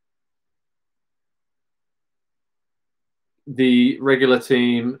the regular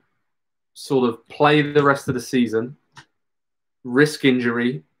team sort of play the rest of the season, risk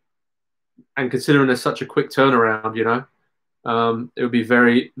injury, and considering there's such a quick turnaround, you know, it would be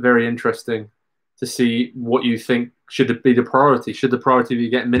very, very interesting to see what you think should be the priority. Should the priority be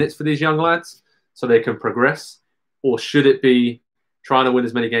getting minutes for these young lads so they can progress? Or should it be trying to win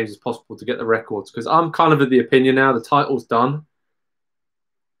as many games as possible to get the records? Because I'm kind of of the opinion now the title's done.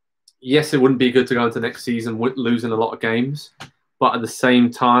 Yes, it wouldn't be good to go into next season losing a lot of games. But at the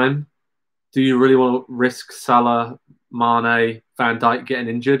same time, do you really want to risk Salah, Mane, Van Dijk getting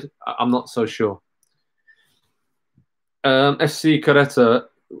injured? I'm not so sure. FC Caretta,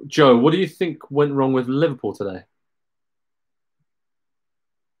 Joe, what do you think went wrong with Liverpool today?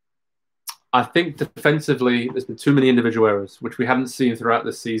 I think defensively, there's been too many individual errors, which we haven't seen throughout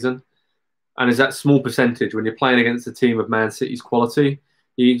this season. And is that small percentage when you're playing against a team of Man City's quality?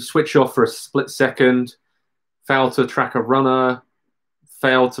 You switch off for a split second, fail to track a runner,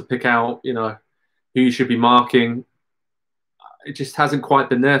 fail to pick out, you know, who you should be marking. It just hasn't quite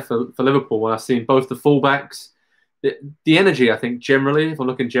been there for Liverpool. When I've seen both the fullbacks, the energy, I think generally, if I'm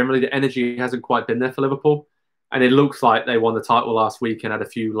looking generally, the energy hasn't quite been there for Liverpool. And it looks like they won the title last week and had a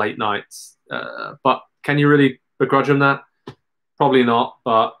few late nights. But can you really begrudge them that? Probably not.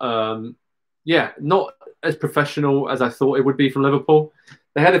 But yeah, not as professional as I thought it would be from Liverpool.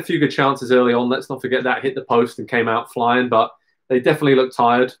 They had a few good chances early on. Let's not forget that hit the post and came out flying. But they definitely looked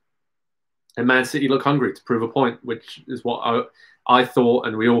tired. And Man City looked hungry to prove a point, which is what I thought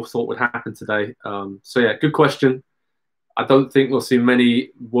and we all thought would happen today. So yeah, good question. I don't think we'll see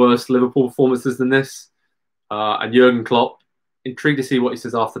many worse Liverpool performances than this. And Jurgen Klopp, intrigued to see what he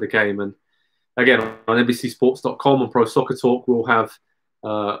says after the game. And again, on NBCSports.com and Pro Soccer Talk, we'll have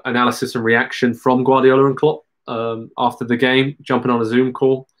analysis and reaction from Guardiola and Klopp after the game, jumping on a Zoom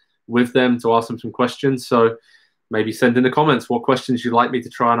call with them to ask them some questions. So maybe send in the comments what questions you'd like me to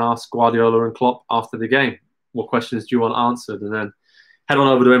try and ask Guardiola and Klopp after the game. What questions do you want answered? And then head on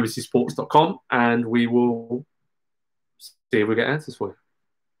over to NBCSports.com and we will see if we get answers for you.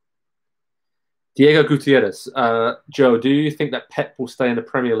 Diego Gutierrez. Joe, do you think that Pep will stay in the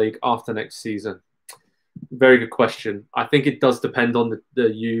Premier League after next season? Very good question. I think it does depend on the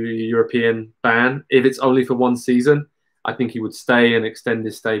European ban. If it's only for one season, I think he would stay and extend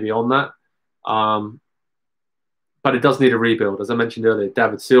his stay beyond that. But it does need a rebuild. As I mentioned earlier,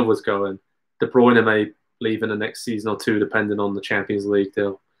 David Silva's going. De Bruyne may leave in the next season or two, depending on the Champions League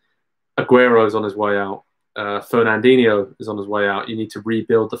deal. Aguero's on his way out. Fernandinho is on his way out. You need to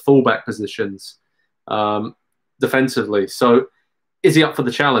rebuild the fullback positions defensively. So is he up for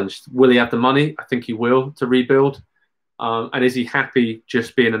the challenge? Will he have the money? I think he will to rebuild. And is he happy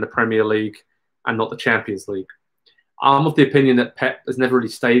just being in the Premier League and not the Champions League? I'm of the opinion that Pep has never really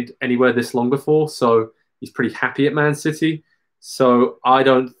stayed anywhere this long before, so he's pretty happy at Man City. So I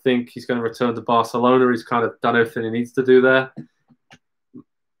don't think he's going to return to Barcelona. He's kind of done everything he needs to do there.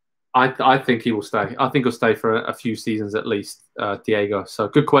 I think he will stay. I think he'll stay for a few seasons at least, Diego. So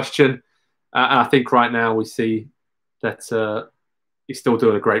good question. And I think right now we see that he's still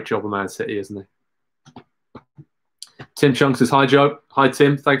doing a great job at Man City, isn't he? Tim Chung says, hi, Joe. Hi,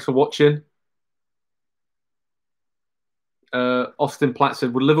 Tim. Thanks for watching. Austin Platt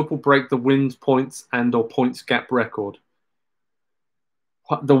said, would Liverpool break the wins, points and or points gap record?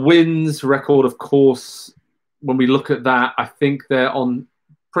 The wins record, of course, when we look at that, I think they're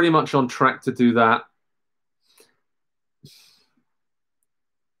pretty much on track to do that.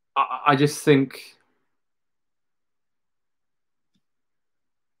 I just think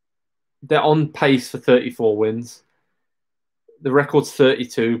they're on pace for 34 wins. The record's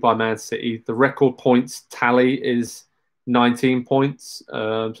 32 by Man City. The record points tally is 19 points.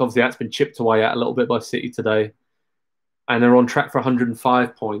 So obviously that's been chipped away at a little bit by City today. And they're on track for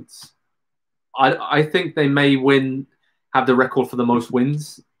 105 points. I think they may have the record for the most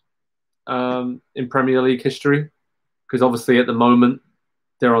wins in Premier League history. Because obviously at the moment,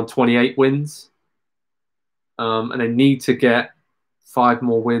 they're on 28 wins. And they need to get 5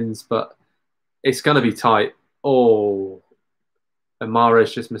 more wins, but it's going to be tight. Oh, and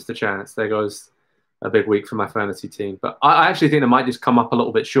Mahrez just missed a chance. There goes a big week for my fantasy team. But I actually think they might just come up a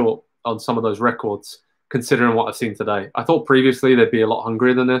little bit short on some of those records, considering what I've seen today. I thought previously they'd be a lot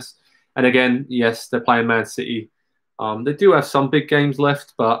hungrier than this. And again, yes, they're playing Man City. They do have some big games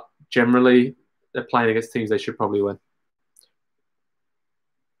left, but generally they're playing against teams they should probably win.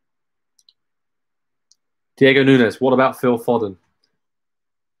 Diego Nunes, what about Phil Foden?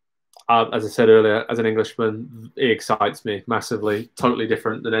 As I said earlier, as an Englishman, he excites me massively. Totally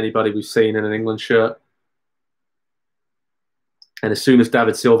different than anybody we've seen in an England shirt. And as soon as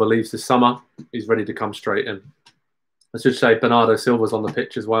David Silva leaves this summer, he's ready to come straight in. I should say Bernardo Silva's on the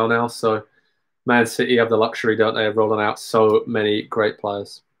pitch as well now. So Man City have the luxury, don't they, of rolling out so many great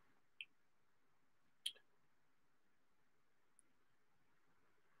players.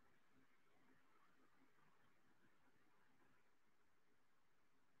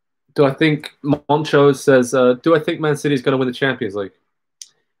 Do I think Moncho says, do I think Man City is going to win the Champions League?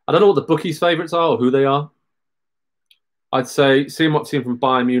 I don't know what the bookies' favourites are or who they are. I'd say, seeing what's seen from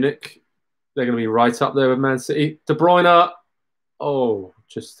Bayern Munich, they're going to be right up there with Man City. De Bruyne,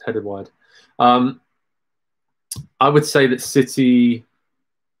 just headed wide. I would say that City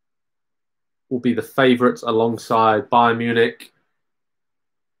will be the favourites alongside Bayern Munich.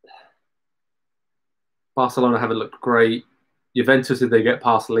 Barcelona haven't looked great. Juventus, if they get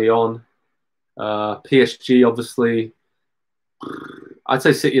past Lyon. PSG, obviously. I'd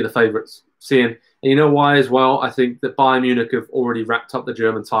say City are the favourites. And you know why as well? I think that Bayern Munich have already wrapped up the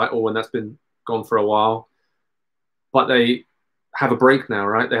German title and that's been gone for a while. But they have a break now,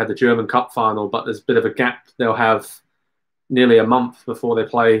 right? They had the German Cup final, but there's a bit of a gap. They'll have nearly a month before they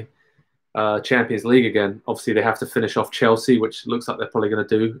play Champions League again. Obviously, they have to finish off Chelsea, which looks like they're probably going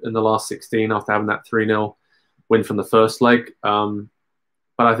to do in the last 16 after having that 3-0 win from the first leg. But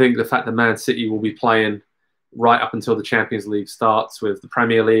I think the fact that Man City will be playing right up until the Champions League starts with the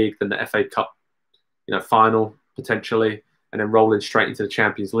Premier League, then the FA Cup, final potentially, and then rolling straight into the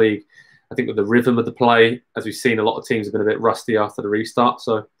Champions League. I think with the rhythm of the play, as we've seen, a lot of teams have been a bit rusty after the restart.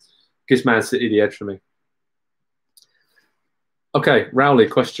 So gives Man City the edge for me. Okay, Rowley,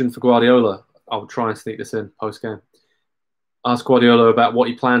 question for Guardiola. I'll try and sneak this in post-game. Ask Guardiola about what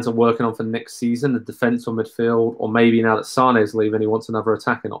he plans on working on for next season, the defence or midfield, or maybe now that Sane's leaving, he wants another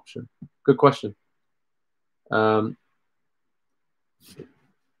attacking option. Good question.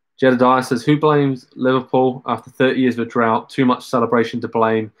 Jedediah says, who blames Liverpool after 30 years of a drought? Too much celebration to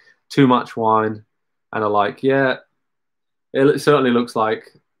blame, too much wine, and alike. Yeah, it certainly looks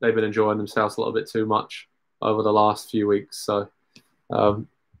like they've been enjoying themselves a little bit too much over the last few weeks. So,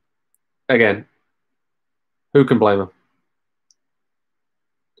 again, who can blame them?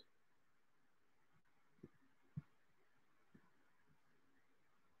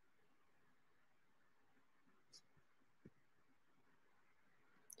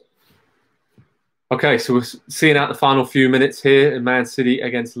 Okay, so we're seeing out the final few minutes here in Man City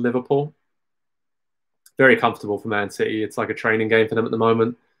against Liverpool. Very comfortable for Man City. It's like a training game for them at the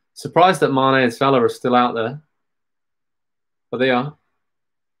moment. Surprised that Mane and Salah are still out there, but they are.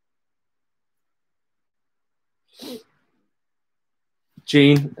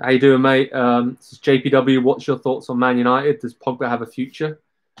 Gene, how you doing, mate? This is JPW. What's your thoughts on Man United? Does Pogba have a future?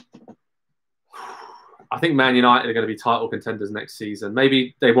 I think Man United are going to be title contenders next season.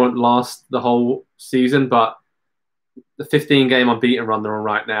 Maybe they won't last the whole season, but the 15-game unbeaten run they're on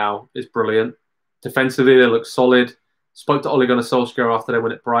right now is brilliant. Defensively, they look solid. Spoke to Ole Gunnar Solskjaer after they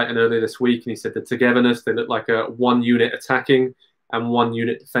went at Brighton earlier this week, and he said the togetherness, they look like a one unit attacking and one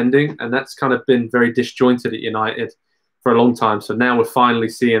unit defending, and that's kind of been very disjointed at United for a long time. So now we're finally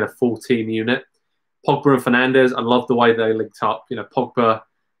seeing a full team unit. Pogba and Fernandes, I love the way they linked up. You know, Pogba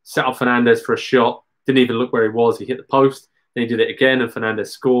set up Fernandes for a shot, didn't even look where he was. He hit the post, then he did it again, and Fernandes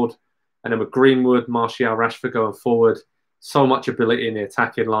scored. And then with Greenwood, Martial, Rashford going forward, so much ability in the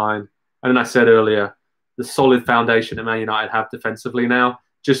attacking line. And then I said earlier, the solid foundation that Man United have defensively now,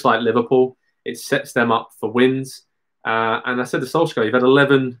 just like Liverpool, it sets them up for wins. And I said to Solskjaer, you've had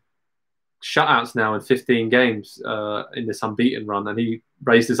 11 shutouts now in 15 games in this unbeaten run. And he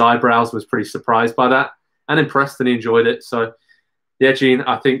raised his eyebrows, was pretty surprised by that and impressed, and he enjoyed it. So, yeah, Gene,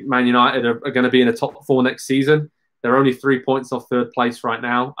 I think Man United are going to be in the top 4 next season. They're only 3 points off third place right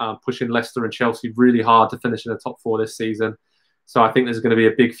now, pushing Leicester and Chelsea really hard to finish in the top 4 this season. So I think there's going to be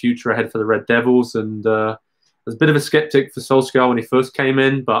a big future ahead for the Red Devils. And I was a bit of a skeptic for Solskjaer when he first came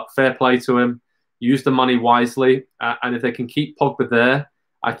in, but fair play to him. Use the money wisely. And if they can keep Pogba there,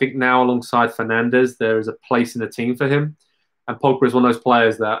 I think now alongside Fernandes, there is a place in the team for him. And Pogba is one of those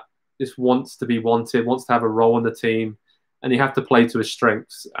players that just wants to be wanted, wants to have a role in the team, and you have to play to his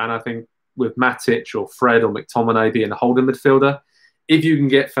strengths. And I think with Matic or Fred or McTominay being a holding midfielder, if you can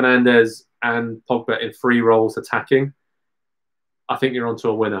get Fernandes and Pogba in free roles attacking, I think you're onto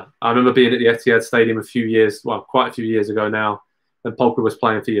a winner. I remember being at the Etihad Stadium quite a few years ago now, when Pogba was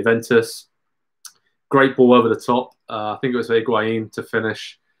playing for Juventus. Great ball over the top. I think it was Higuain to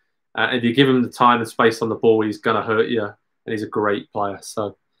finish. If you give him the time and space on the ball, he's going to hurt you, and he's a great player.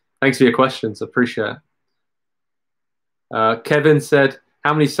 So thanks for your questions. I appreciate it. Kevin said,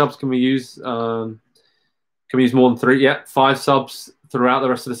 how many subs can we use? Can we use more than 3? Yeah, 5 subs throughout the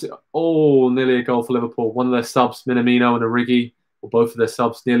rest of the season. Oh, nearly a goal for Liverpool. One of their subs, Minamino and Origi, or both of their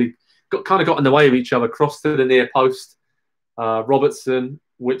subs, nearly got in the way of each other, crossed to the near post. Robertson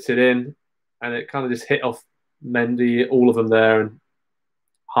whipped it in, and it kind of just hit off Mendy, all of them there, and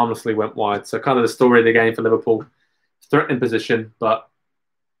harmlessly went wide. So kind of the story of the game for Liverpool. Threatening position, but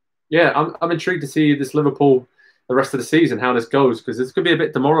yeah, I'm intrigued to see this Liverpool the rest of the season, how this goes, because this could be a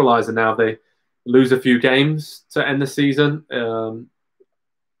bit demoralising now if they lose a few games to end the season.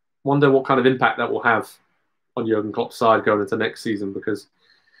 Wonder what kind of impact that will have on Jurgen Klopp's side going into next season, because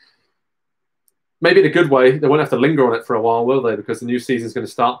maybe in a good way, they won't have to linger on it for a while, will they? Because the new season's going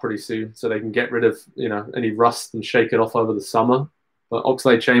to start pretty soon, so they can get rid of any rust and shake it off over the summer. But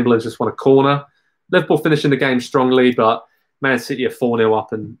Oxlade-Chamberlain just won a corner. Liverpool finishing the game strongly, but Man City are 4-0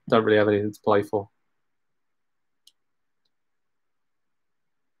 up and don't really have anything to play for.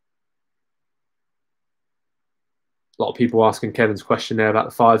 A lot of people asking Kevin's question there about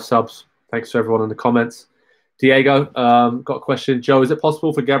the 5 subs. Thanks to everyone in the comments. Diego got a question. Joe, is it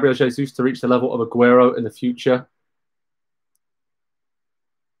possible for Gabriel Jesus to reach the level of Aguero in the future?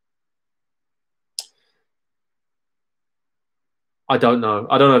 I don't know.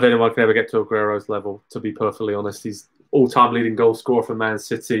 I don't know if anyone can ever get to Aguero's level, to be perfectly honest. He's all-time leading goal scorer for Man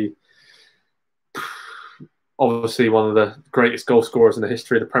City. Obviously one of the greatest goal scorers in the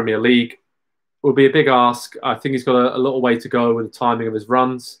history of the Premier League. It would be a big ask. I think he's got a little way to go with the timing of his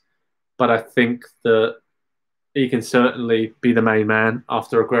runs, but I think that he can certainly be the main man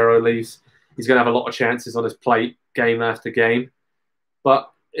after Aguero leaves. He's going to have a lot of chances on his plate game after game.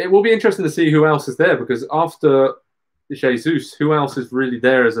 But it will be interesting to see who else is there, because after Jesus, who else is really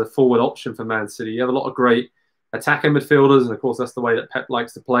there as a forward option for Man City? You have a lot of great attacking midfielders, and of course that's the way that Pep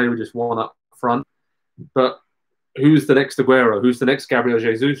likes to play, with just one up front. But who's the next Aguero? Who's the next Gabriel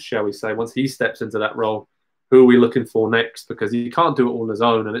Jesus, shall we say, once he steps into that role? Who are we looking for next? Because he can't do it all on his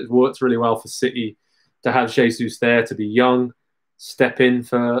own, and it works really well for City to have Jesus there, to be young, step in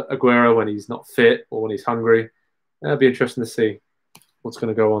for Aguero when he's not fit or when he's hungry. It'll be interesting to see what's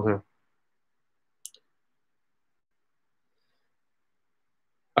going to go on here.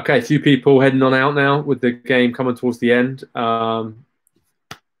 Okay, a few people heading on out now with the game coming towards the end.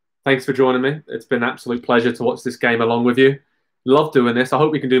 Thanks for joining me. It's been an absolute pleasure to watch this game along with you. Love doing this. I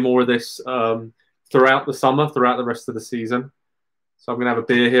hope we can do more of this throughout the summer, throughout the rest of the season. So I'm going to have a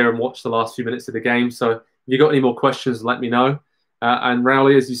beer here and watch the last few minutes of the game. So if you got any more questions, let me know. And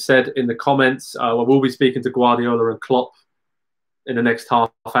Rowley, as you said in the comments, we'll be speaking to Guardiola and Klopp in the next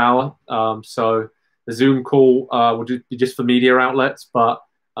half hour. So the Zoom call will be just for media outlets, but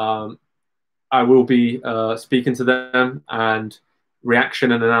I will be speaking to them, and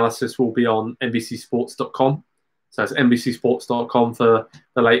reaction and analysis will be on NBCSports.com. So it's NBCSports.com for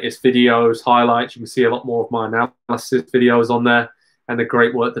the latest videos, highlights. You can see a lot more of my analysis videos on there, and the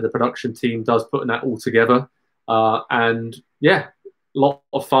great work that the production team does putting that all together. And yeah, a lot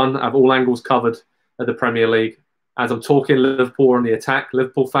of fun. I have all angles covered at the Premier League. As I'm talking Liverpool on the attack,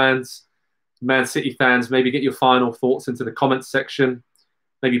 Liverpool fans, Man City fans, maybe get your final thoughts into the comments section.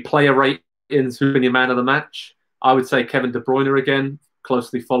 Maybe player ratings, who's been your man of the match. I would say Kevin De Bruyne again,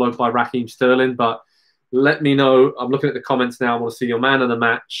 closely followed by Raheem Sterling. But let me know. I'm looking at the comments now. I want to see your man of the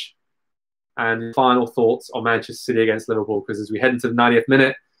match and final thoughts on Manchester City against Liverpool, because as we head into the 90th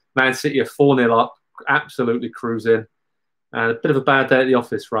minute, Man City are 4-0 up, absolutely cruising. And a bit of a bad day at the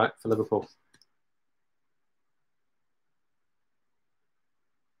office, right, for Liverpool.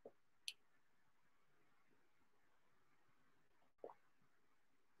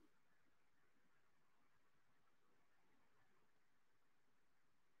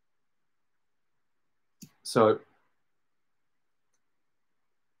 So,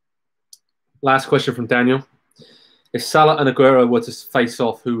 last question from Daniel. If Salah and Aguero were to face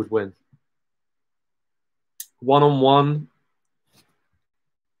off, who would win? One-on-one.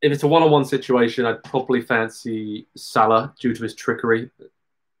 If it's a one-on-one situation, I'd probably fancy Salah due to his trickery.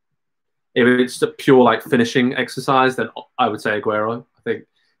 If it's a pure like finishing exercise, then I would say Aguero. I think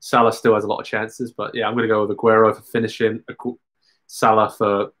Salah still has a lot of chances, but yeah, I'm going to go with Aguero for finishing, Salah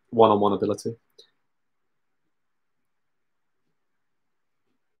for one-on-one ability.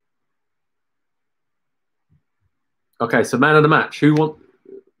 Okay, so man of the match. Who want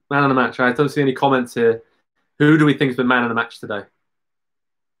man of the match? I don't see any comments here. Who do we think has been man of the match today?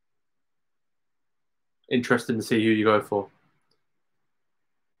 Interesting to see who you go for.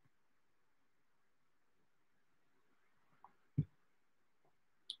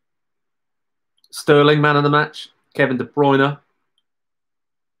 Sterling, man of the match. Kevin De Bruyne.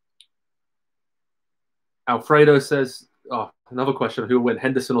 Alfredo says, oh, another question. Who will win,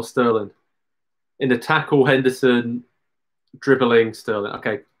 Henderson or Sterling? In the tackle, Henderson. Dribbling, Sterling.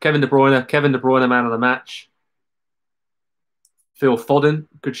 Okay, Kevin De Bruyne, man of the match. Phil Foden,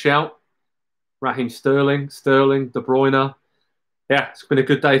 good shout. Raheem Sterling, De Bruyne. Yeah, it's been a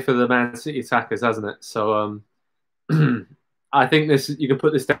good day for the Man City attackers, hasn't it? So I think you can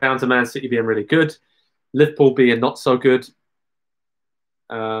put this down to Man City being really good, Liverpool being not so good.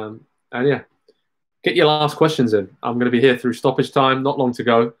 And yeah, get your last questions in. I'm going to be here through stoppage time, not long to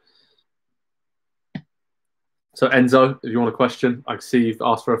go. So Enzo, if you want a question, I see you've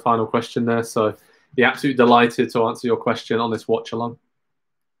asked for a final question there. So be absolutely delighted to answer your question on this watch along.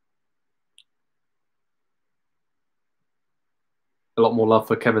 A lot more love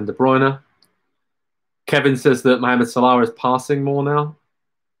for Kevin De Bruyne. Kevin says that Mohamed Salah is passing more now.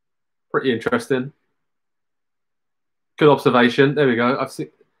 Pretty interesting. Good observation. There we go. I've seen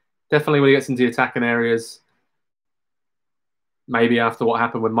definitely when he gets into the attacking areas. Maybe after what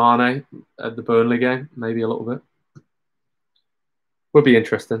happened with Mane at the Burnley game, maybe a little bit. Would be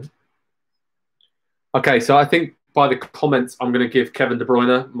interesting. Okay, so I think by the comments, I'm going to give Kevin De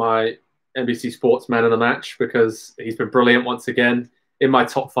Bruyne my NBC Sports man of the match, because he's been brilliant once again, in my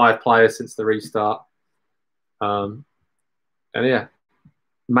top 5 players since the restart. And yeah,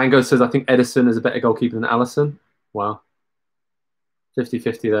 Mango says, I think Edison is a better goalkeeper than Alisson. Wow.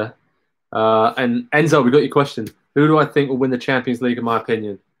 50-50 there. And Enzo, we got your question. Who do I think will win the Champions League, in my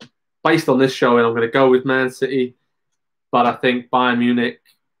opinion? Based on this showing, I'm going to go with Man City. But I think Bayern Munich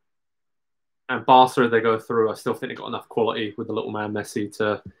and Barca, if they go through, I still think they've got enough quality with the little man Messi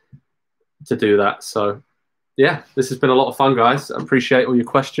to do that. So, yeah, this has been a lot of fun, guys. I appreciate all your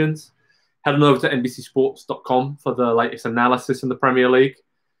questions. Head on over to NBCSports.com for the latest analysis in the Premier League.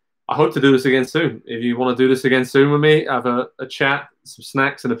 I hope to do this again soon. If you want to do this again soon with me, have a chat, some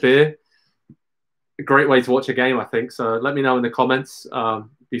snacks and a beer. A great way to watch a game, I think. So let me know in the comments. It'd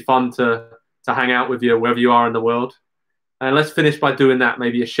be fun to hang out with you wherever you are in the world. And let's finish by doing that.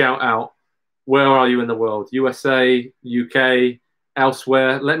 Maybe a shout out. Where are you in the world? USA, UK,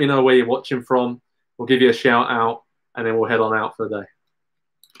 elsewhere? Let me know where you're watching from. We'll give you a shout out, and then we'll head on out for the day.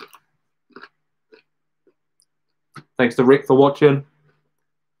 Thanks to Rick for watching.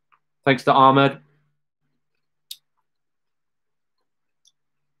 Thanks to Ahmed.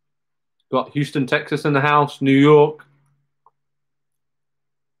 Got Houston, Texas in the house, New York,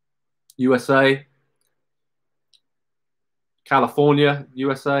 USA, California,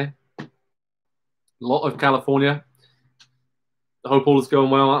 USA. A lot of California. I hope all is going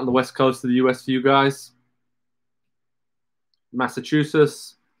well out on the west coast of the US for you guys.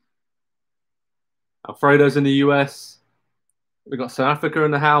 Massachusetts. Alfredo's in the US. We've got South Africa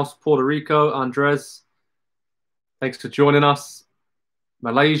in the house. Puerto Rico, Andres. Thanks for joining us.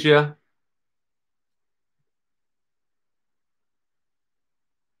 Malaysia.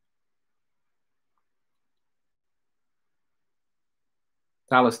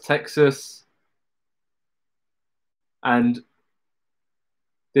 Dallas, Texas. And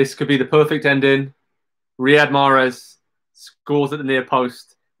this could be the perfect ending. Riyad Mahrez scores at the near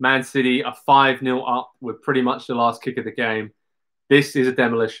post. Man City are 5-0 up with pretty much the last kick of the game. This is a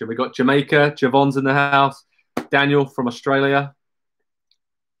demolition. We got Jamaica. Javon's in the house. Daniel from Australia.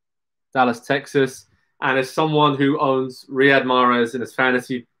 Dallas, Texas. And as someone who owns Riyad Mahrez in his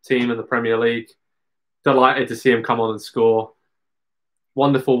fantasy team in the Premier League, delighted to see him come on and score.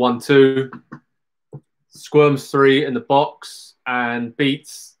 Wonderful 1-2. Squirms 3 in the box and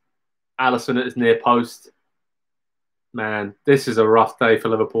beats Alisson at his near post. Man, this is a rough day for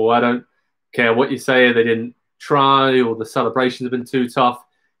Liverpool. I don't care what you say. They didn't try or the celebrations have been too tough.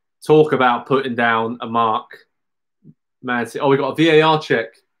 Talk about putting down a mark. Man, oh, we got a VAR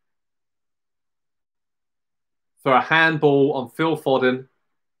check for a handball on Phil Foden.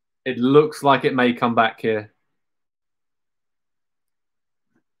 It looks like it may come back here.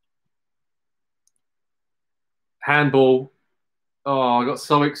 Handball. Oh, I got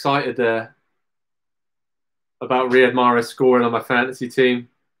so excited there about Riyad Mahrez scoring on my fantasy team.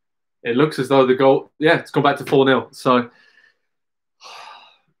 It looks as though the goal, yeah, it's gone back to 4-0. So,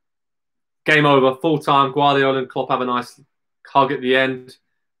 game over, full time. Guardiola and Klopp have a nice hug at the end.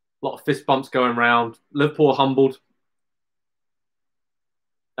 A lot of fist bumps going around. Liverpool humbled.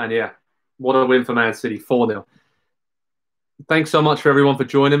 And yeah, what a win for Man City, 4-0. Thanks so much for everyone for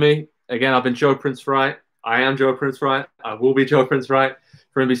joining me. Again, I've been Joe Prince-Wright. I am Joe Prince-Wright. I will be Joe Prince-Wright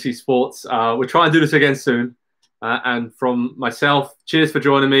for NBC Sports. We're trying to do this again soon. And from myself, cheers for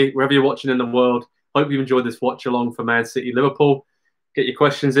joining me, wherever you're watching in the world. Hope you've enjoyed this watch along for Man City Liverpool. Get your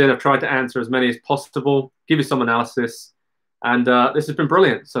questions in. I've tried to answer as many as possible, give you some analysis. And this has been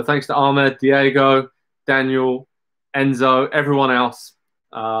brilliant. So thanks to Ahmed, Diego, Daniel, Enzo, everyone else.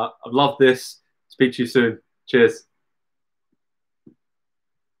 I've loved this. Speak to you soon. Cheers.